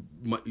bullying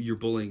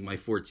my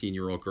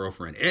 14-year-old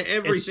girlfriend.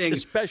 Everything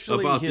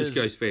especially about his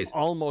this guy's face.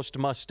 Almost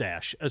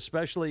mustache.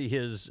 Especially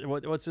his,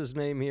 what's his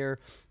name here?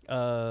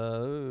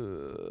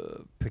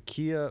 Pakia,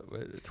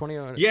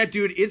 20. Yeah,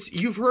 dude,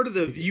 you've heard of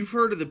the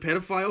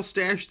pedophile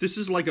stash? This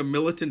is like a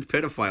militant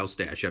pedophile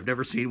stash. I've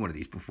never seen one of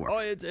these before.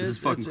 Oh, this is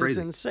fucking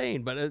crazy. It's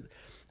insane. But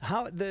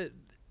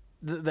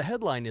The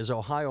headline is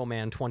Ohio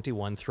man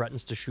 21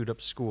 threatens to shoot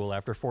up school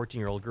after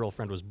 14-year-old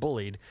girlfriend was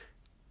bullied.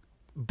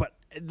 But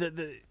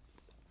they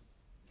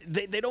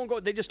don't go.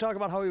 They just talk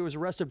about how he was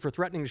arrested for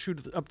threatening to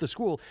shoot up the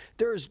school.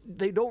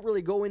 They don't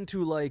really go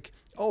into like,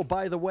 oh,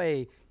 by the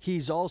way,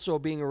 he's also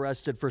being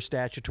arrested for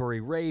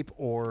statutory rape,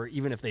 or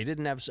even if they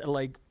didn't have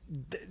like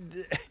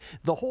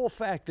the whole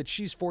fact that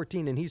she's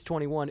 14 and he's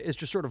 21 is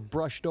just sort of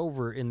brushed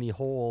over in the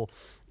whole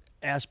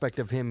aspect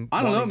of him.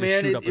 I don't know,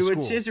 man.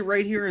 It says it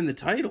right here in the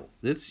title.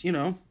 It's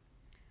Well,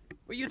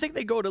 you think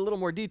they go into a little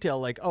more detail,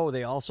 like, oh,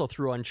 they also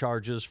threw on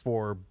charges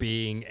for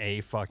being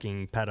a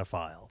fucking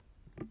pedophile.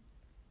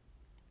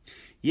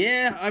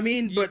 Yeah, I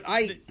mean, but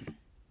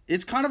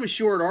it's kind of a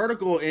short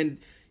article, and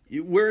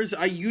whereas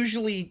I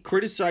usually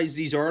criticize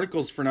these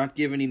articles for not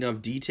giving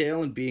enough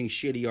detail and being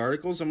shitty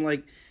articles, I'm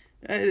like,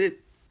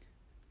 it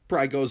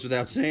probably goes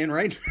without saying,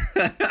 right?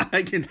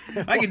 I can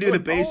do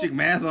the basic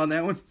math on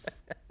that one.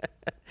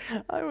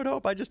 I would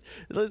hope. I don't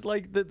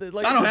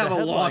have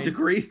a law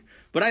degree,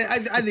 but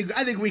I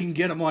think we can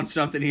get him on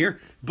something here.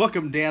 Book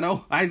him,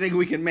 Dano. I think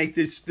we can make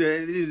this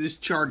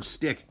charge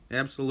stick.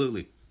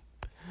 Absolutely.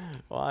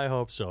 Well, I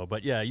hope so.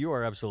 But yeah, you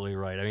are absolutely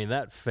right. I mean,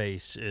 that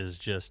face is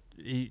just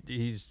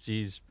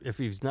he's if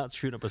he's not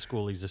shooting up a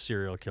school, he's a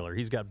serial killer.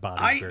 He's got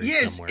bodies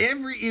buried somewhere.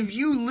 If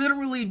you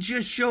literally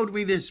just showed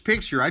me this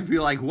picture, I'd be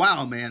like,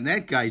 wow, man,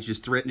 that guy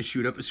just threatened to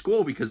shoot up a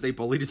school because they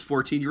bullied his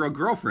 14-year-old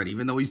girlfriend,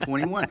 even though he's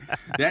 21.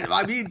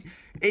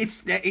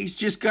 He's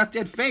just got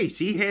that face.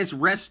 He has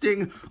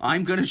resting,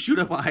 I'm going to shoot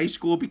up a high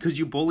school because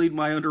you bullied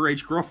my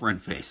underage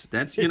girlfriend face.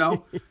 That's,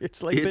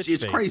 it's like it's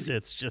face. Crazy.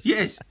 It's just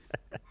yes.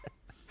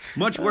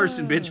 Much worse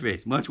than bitch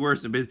face. Much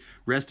worse than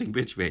resting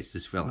bitch face,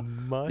 this fella.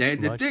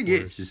 The thing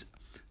is,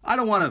 I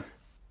don't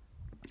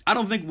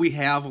think we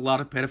have a lot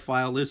of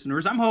pedophile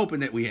listeners. I'm hoping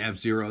that we have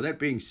zero. That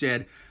being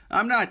said,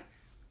 I'm not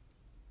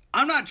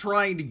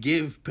trying to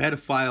give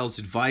pedophiles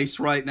advice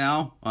right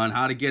now on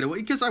how to get away,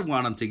 because I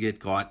want them to get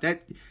caught.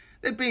 That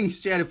being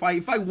said, if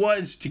I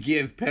was to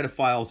give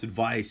pedophiles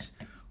advice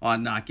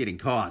on not getting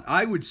caught.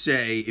 I would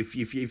say if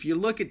you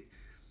look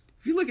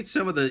at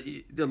some of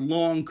the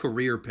long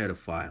career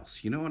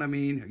pedophiles, you know what I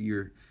mean?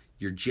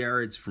 Your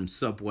Jareds from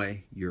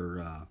Subway,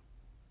 your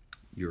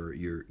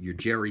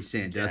Jerry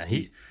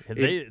Sandusky.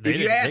 Yeah,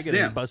 they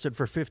get busted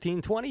for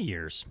 15, 20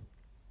 years.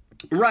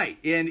 Right,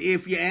 and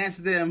if you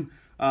ask them,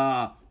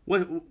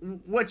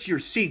 what's your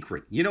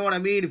secret? You know what I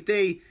mean? If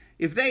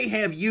they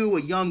have you,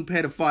 a young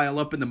pedophile,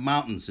 up in the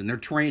mountains and they're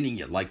training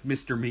you like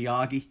Mr.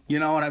 Miyagi, you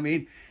know what I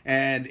mean?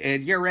 And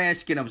you're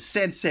asking them,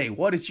 Sensei,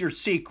 what is your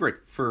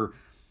secret for,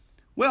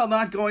 well,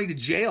 not going to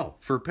jail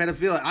for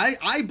pedophilia?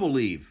 I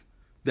believe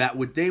that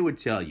what they would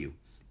tell you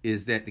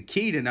is that the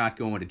key to not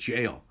going to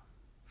jail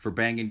for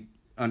banging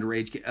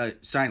underage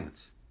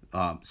silence.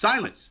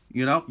 Silence.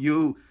 You know,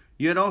 you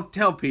don't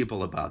tell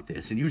people about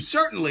this, and you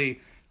certainly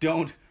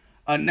don't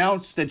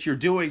announce that you're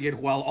doing it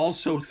while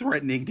also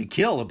threatening to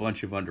kill a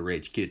bunch of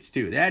underage kids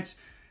too. That's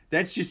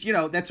just, you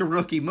know, that's a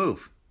rookie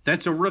move.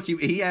 That's a rookie.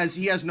 He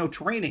has no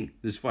training,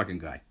 this fucking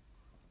guy.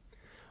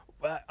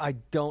 I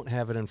don't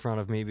have it in front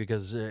of me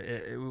because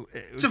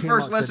it's the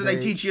first lesson they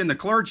teach you in the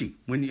clergy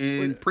when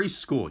in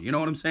preschool. You know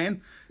what I'm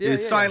saying?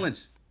 Is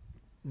silence.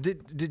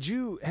 Did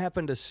you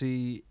happen to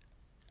see?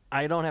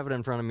 I don't have it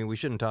in front of me. We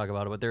shouldn't talk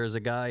about it, but there is a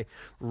guy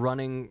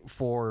running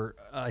for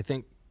I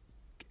think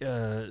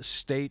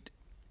state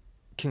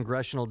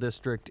congressional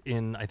district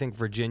in, I think,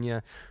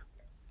 Virginia,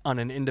 on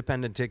an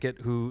independent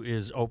ticket, who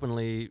is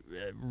openly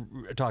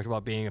talked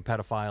about being a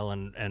pedophile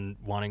and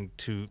wanting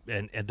to,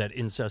 and that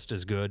incest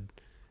is good.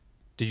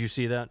 Did you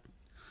see that?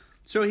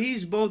 So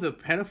he's both a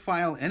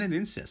pedophile and an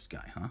incest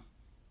guy, huh?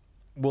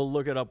 We'll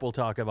look it up. We'll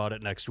talk about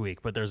it next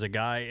week. But there's a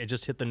guy, it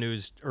just hit the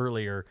news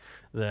earlier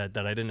that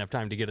I didn't have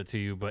time to get it to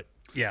you, but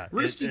yeah.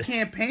 Risky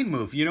campaign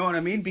move, you know what I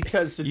mean?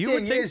 Because the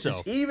thing is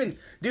even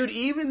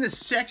the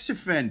sex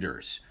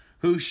offenders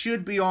who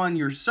should be on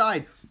your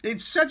side,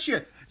 it's such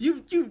a,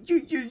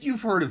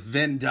 you've heard of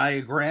Venn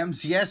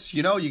diagrams. Yes,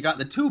 you know, you got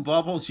the two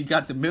bubbles, you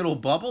got the middle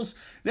bubbles.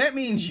 That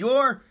means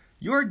your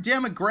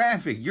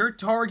demographic, your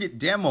target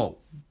demo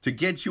to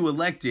get you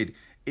elected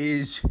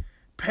is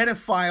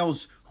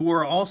pedophiles who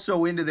are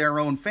also into their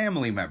own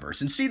family members.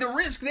 And see, the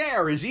risk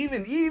there is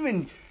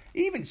even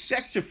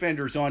sex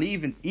offenders on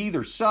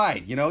either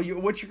side. You know,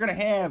 what you're going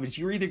to have is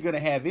you're either going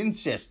to have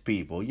incest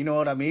people. You know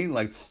what I mean?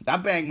 Like, I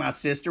banged my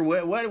sister,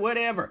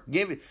 whatever.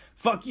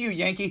 Fuck you,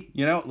 Yankee.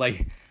 You know,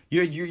 like,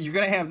 you're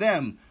going to have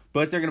them,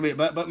 but they're going to be,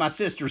 but my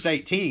sister's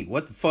 18.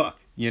 What the fuck?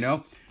 You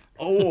know?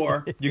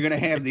 Or you're going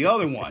to have the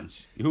other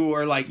ones who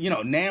are like, you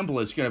know,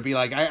 Nambla's going to be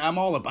like, I'm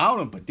all about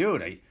them, but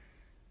dude,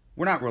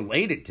 we're not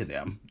related to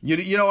them.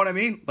 You know what I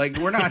mean? Like,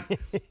 we're not.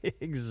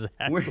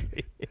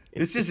 Exactly.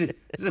 This is a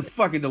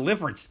fucking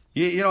deliverance.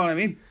 You know what I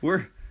mean?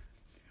 In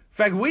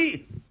fact,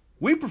 we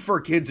prefer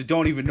kids that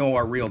don't even know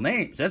our real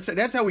names.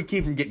 That's how we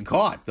keep from getting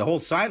caught. The whole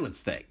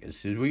silence thing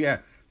is we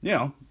you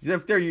know,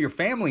 if they're your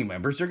family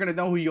members, they're going to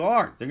know who you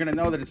are. They're going to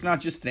know that it's not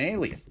just an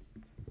alias.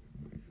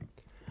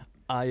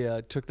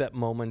 I took that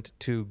moment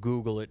to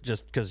Google it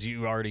just because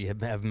you already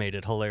have made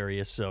it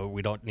hilarious, so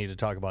we don't need to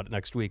talk about it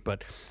next week.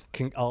 But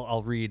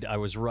I'll read. I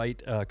was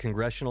right,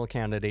 congressional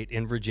candidate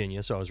in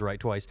Virginia, so I was right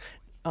twice.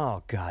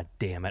 Oh, God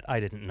damn it. I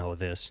didn't know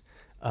this.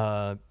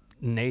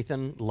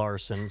 Nathan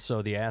Larson.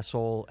 So the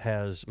asshole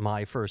has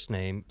my first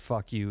name.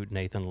 Fuck you,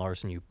 Nathan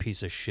Larson, you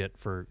piece of shit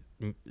for...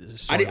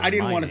 I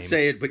didn't want to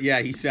say it, but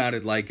yeah, he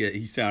sounded like a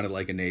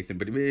Nathan.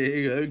 But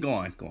go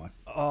on.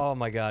 Oh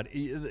my God,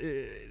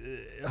 the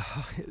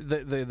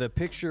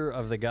picture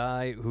of the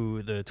guy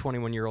who, the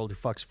 21-year-old who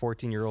fucks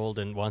 14-year-old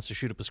and wants to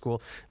shoot up a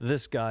school.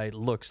 This guy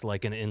looks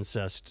like an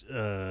incest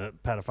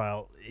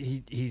pedophile.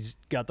 He's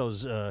got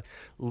those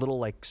little,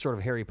 like, sort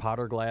of Harry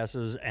Potter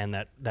glasses and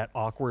that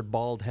awkward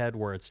bald head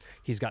where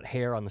he's got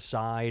hair on the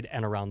side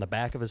and around the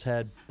back of his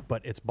head,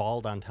 but it's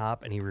bald on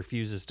top, and he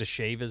refuses to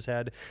shave his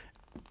head.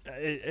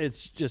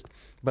 It's just,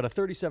 but a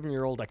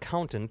 37-year-old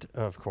accountant,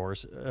 of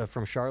course,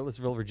 from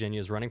Charlottesville, Virginia,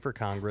 is running for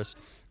Congress,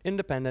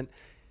 independent.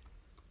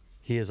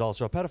 He is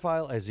also a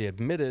pedophile, as he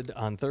admitted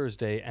on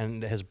Thursday,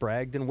 and has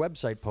bragged in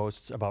website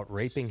posts about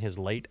raping his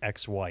late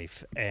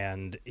ex-wife.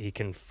 And he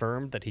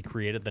confirmed that he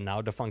created the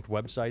now-defunct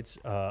websites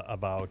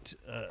about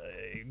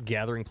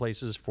gathering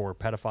places for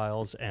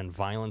pedophiles and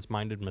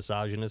violence-minded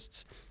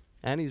misogynists.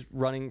 And he's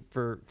running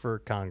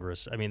for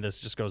Congress. I mean, this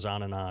just goes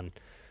on and on.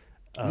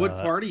 What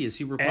party is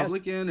he?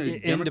 Republican, or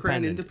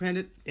Democrat,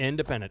 Independent?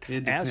 Independent.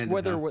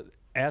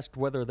 Asked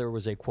whether there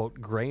was a,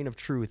 quote, grain of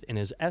truth in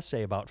his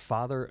essay about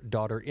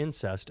father-daughter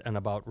incest and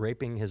about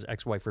raping his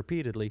ex-wife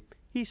repeatedly,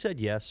 he said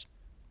yes.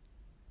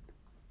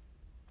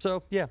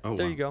 So yeah,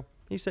 you go.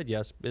 He said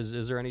yes.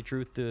 Is there any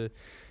truth to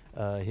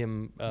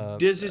him?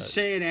 Does it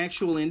say an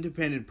actual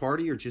independent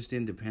party or just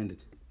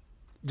independent?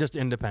 Just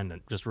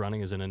independent. Just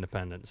running as an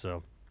independent.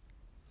 So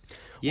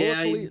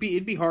yeah,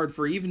 it'd be hard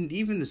for even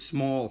the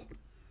small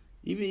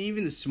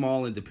Even the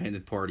small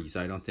independent parties,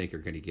 I don't think are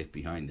going to get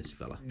behind this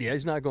fella. Yeah,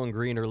 he's not going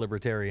green or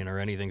libertarian or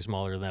anything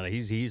smaller than that.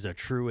 He's a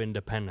true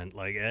independent.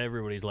 Like,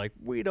 everybody's like,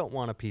 we don't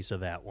want a piece of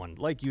that one.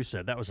 Like you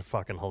said, that was a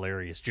fucking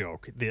hilarious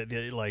joke.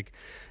 Like,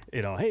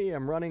 hey,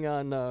 I'm running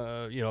on,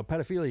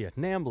 pedophilia,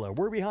 NAMBLA,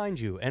 we're behind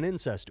you, and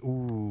incest.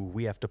 Ooh,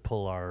 we have to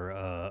pull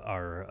our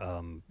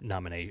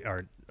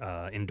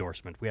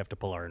endorsement. We have to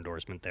pull our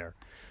endorsement there.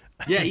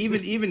 Yeah,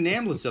 even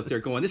NAMBLA's up there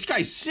going, this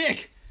guy's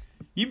sick.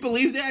 You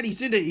believe that? He's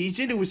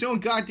into his own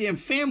goddamn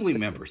family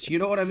members. You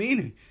know what I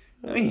mean?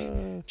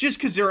 Just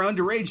because they're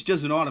underage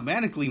doesn't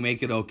automatically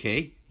make it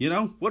okay.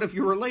 What if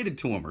you're related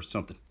to them or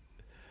something?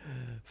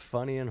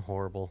 Funny and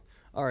horrible.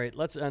 All right,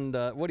 let's end.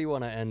 What do you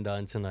want to end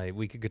on tonight?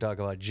 We could talk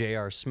about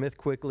J.R. Smith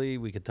quickly.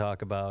 We could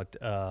talk about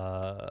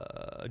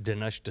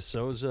Dinesh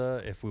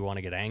D'Souza if we want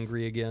to get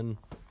angry again.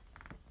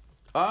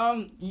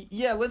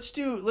 Yeah, let's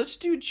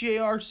do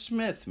J.R.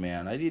 Smith,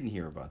 man. I didn't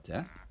hear about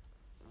that.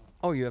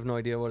 Oh, you have no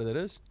idea what it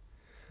is?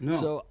 No.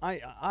 So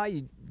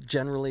I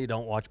generally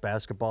don't watch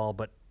basketball,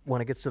 but when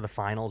it gets to the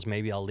finals,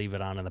 maybe I'll leave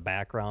it on in the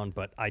background,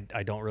 but I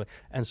don't really.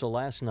 And so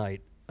last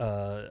night,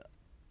 the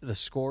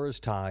score is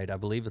tied. I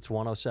believe it's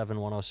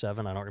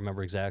 107-107. I don't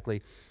remember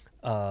exactly.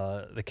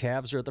 The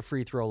Cavs are at the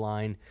free throw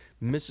line,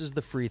 misses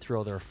the free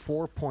throw. There are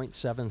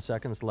 4.7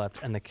 seconds left,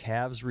 and the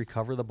Cavs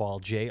recover the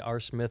ball. J.R.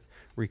 Smith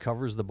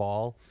recovers the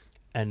ball,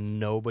 and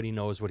nobody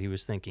knows what he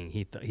was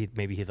thinking.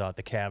 Maybe he thought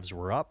the Cavs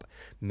were up.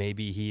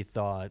 Maybe he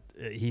thought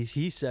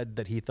he said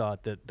that he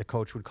thought that the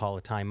coach would call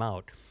a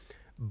timeout.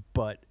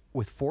 But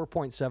with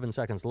 4.7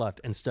 seconds left,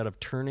 instead of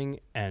turning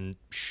and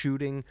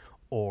shooting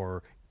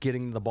or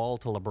getting the ball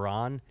to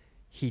LeBron,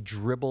 he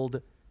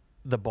dribbled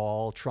the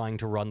ball trying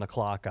to run the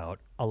clock out,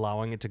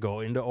 allowing it to go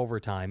into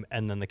overtime,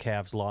 and then the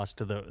Cavs lost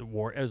to the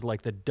War. It was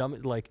like the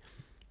dumb,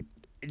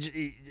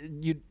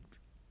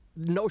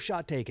 no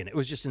shot taken. It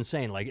was just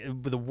insane. Like,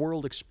 the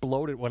world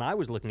exploded when I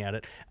was looking at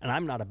it, and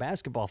I'm not a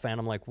basketball fan.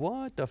 I'm like,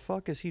 what the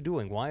fuck is he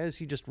doing? Why is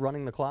he just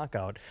running the clock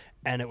out?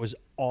 And it was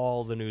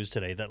all the news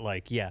today that,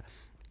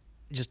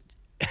 just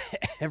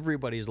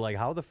everybody's like,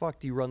 how the fuck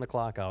do you run the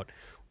clock out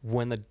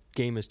when the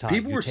game is tied?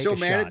 People were so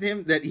mad at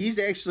him that he's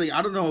actually,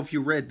 I don't know if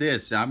you read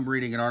this. I'm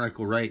reading an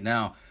article right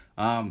now.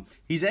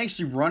 He's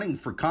actually running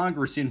for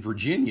Congress in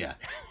Virginia,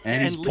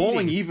 and he's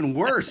polling even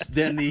worse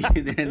than the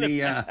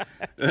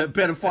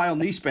pedophile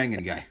knee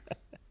banging guy.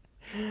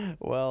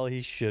 Well,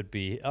 he should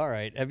be. All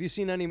right. Have you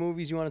seen any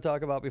movies you want to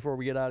talk about before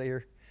we get out of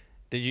here?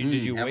 Did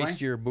you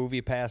waste your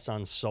movie pass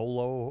on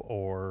Solo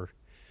or?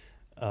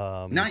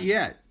 Not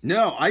yet.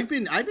 No, I've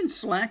been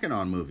slacking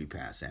on Movie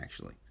Pass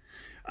actually.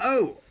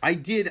 Oh, I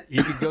did.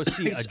 You could go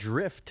see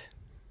Adrift.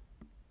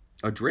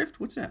 Adrift?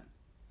 What's that?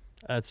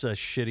 That's a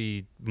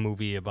shitty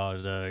movie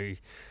about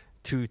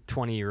two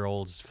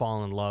 20-year-olds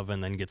fall in love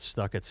and then get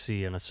stuck at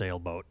sea in a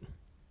sailboat.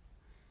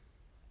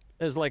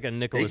 It's like a a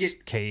Nicholas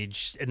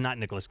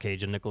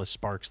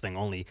Sparks thing,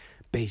 only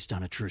based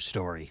on a true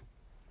story.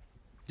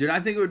 Dude, I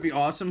think it would be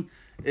awesome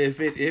if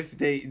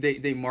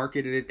they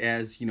marketed it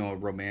as, a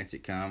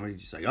romantic comedy.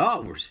 Just like,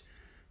 oh, we're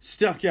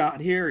stuck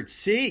out here at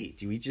sea.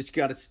 We just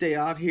got to stay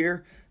out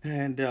here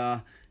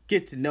and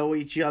get to know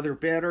each other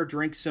better,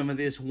 drink some of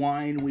this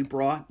wine we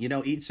brought,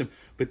 eat some.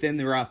 But then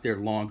they're out there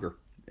longer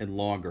and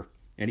longer.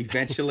 And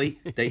eventually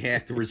they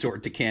have to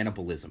resort to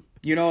cannibalism.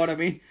 You know what I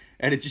mean?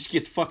 And it just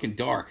gets fucking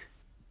dark.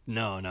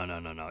 No.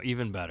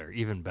 Even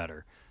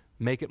better.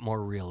 Make it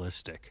more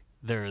realistic.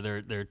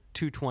 They're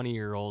two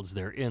 20-year-olds.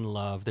 They're in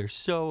love. They're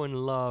so in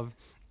love.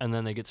 And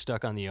then they get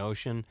stuck on the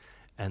ocean.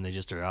 And they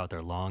just are out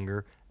there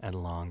longer and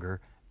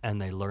longer.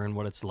 And they learn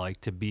what it's like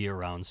to be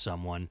around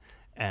someone.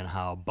 And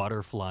how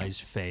butterflies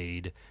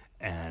fade,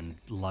 and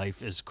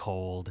life is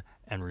cold,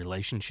 and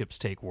relationships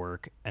take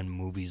work, and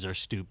movies are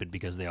stupid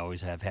because they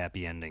always have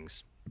happy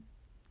endings.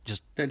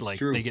 Just That's like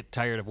true. They get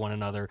tired of one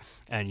another,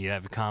 and you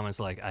have comments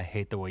like, I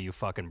hate the way you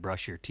fucking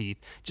brush your teeth.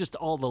 Just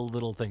all the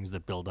little things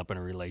that build up in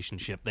a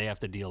relationship they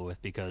have to deal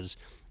with, because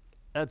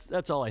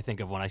that's all I think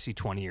of when I see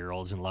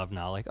 20-year-olds in love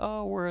now. Like,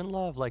 oh, we're in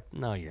love. Like,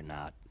 no, you're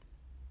not.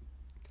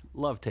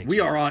 Love takes. We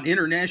are on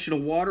international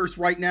waters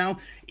right now.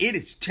 It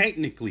is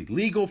technically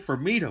legal for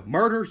me to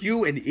murder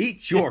you and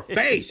eat your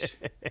face.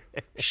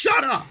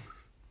 Shut up.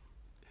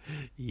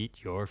 Eat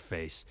your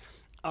face.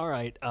 All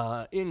right.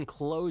 In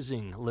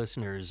closing,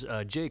 listeners,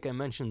 Jake, I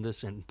mentioned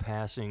this in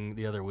passing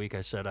the other week.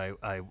 I said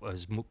I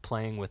was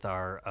playing with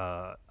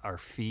our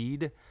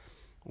feed.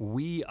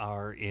 We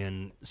are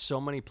in so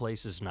many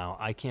places now,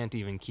 I can't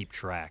even keep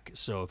track.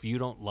 So if you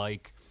don't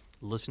like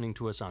listening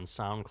to us on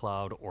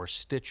SoundCloud or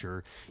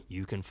Stitcher,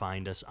 you can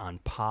find us on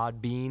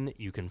Podbean.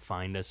 You can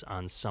find us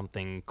on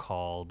something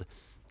called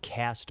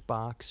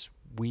Castbox.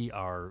 We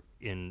are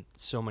in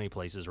so many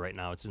places right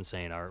now. It's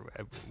insane.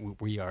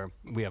 We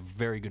have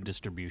very good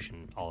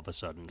distribution all of a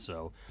sudden.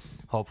 So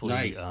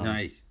hopefully,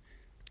 nice.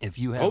 If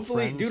you have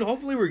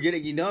hopefully we're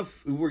getting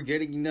enough.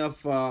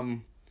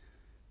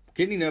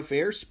 Getting enough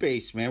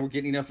airspace, man. We're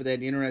getting enough of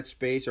that internet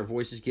space. Our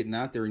voice is getting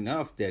out there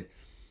enough that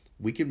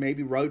we can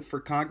maybe vote for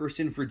Congress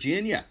in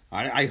Virginia.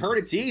 I heard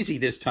it's easy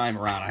this time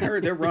around. I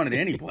heard they're running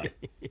anybody.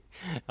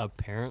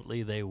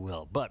 Apparently they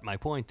will. But my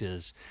point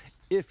is,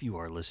 if you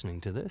are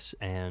listening to this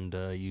and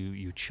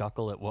you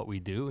chuckle at what we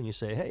do and you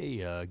say,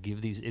 hey,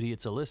 give these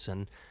idiots a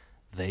listen,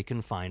 they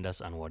can find us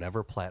on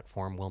whatever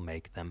platform will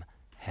make them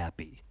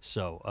happy.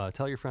 So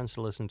tell your friends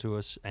to listen to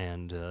us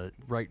and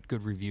write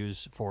good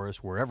reviews for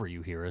us wherever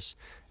you hear us.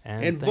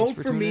 And vote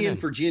for me in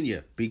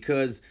Virginia,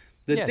 because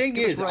the thing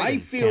is, I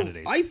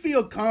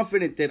feel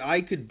confident that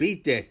I could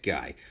beat that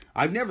guy.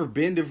 I've never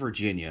been to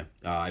Virginia.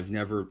 I've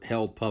never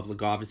held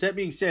public office. That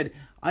being said,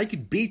 I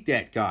could beat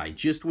that guy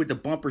just with a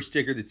bumper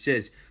sticker that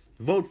says,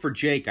 vote for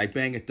Jake, I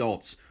bang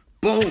adults.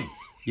 Boom.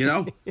 You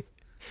know?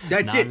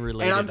 That's it.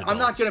 And I'm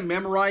not going to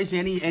memorize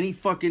any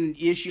fucking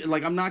issue.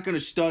 Like, I'm not going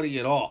to study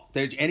at all.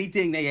 There's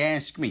anything they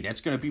ask me,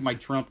 that's going to be my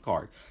trump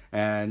card.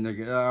 And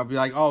I'll be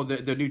like, oh,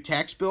 the new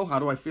tax bill, how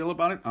do I feel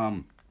about it?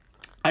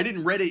 I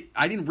didn't read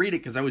it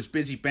because I was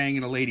busy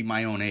banging a lady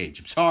my own age.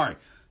 I'm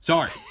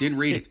sorry, didn't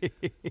read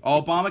it.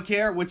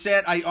 Obamacare, what's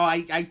that?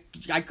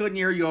 I couldn't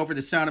hear you over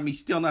the sound of me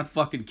still not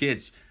fucking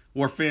kids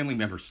or family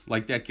members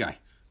like that guy.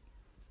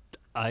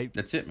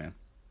 That's it, man.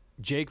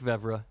 Jake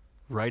Vevra,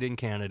 write-in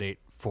candidate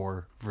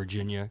for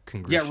Virginia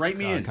Congress. Yeah, write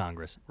me in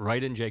Congress.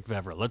 Write in Jake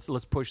Vevra.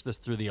 Let's push this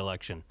through the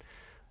election.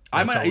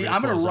 I'm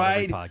gonna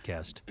ride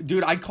podcast.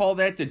 Dude, I call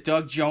that the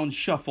Doug Jones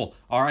shuffle.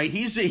 All right,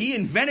 he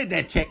invented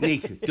that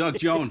technique, Doug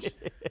Jones.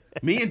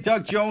 Me and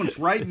Doug Jones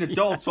riding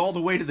adults all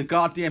the way to the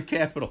goddamn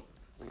Capitol.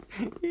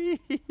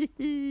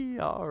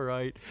 All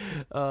right,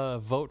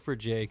 vote for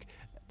Jake.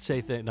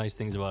 Say nice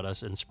things about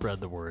us and spread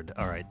the word.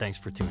 All right, thanks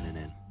for tuning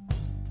in.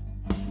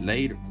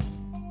 Later.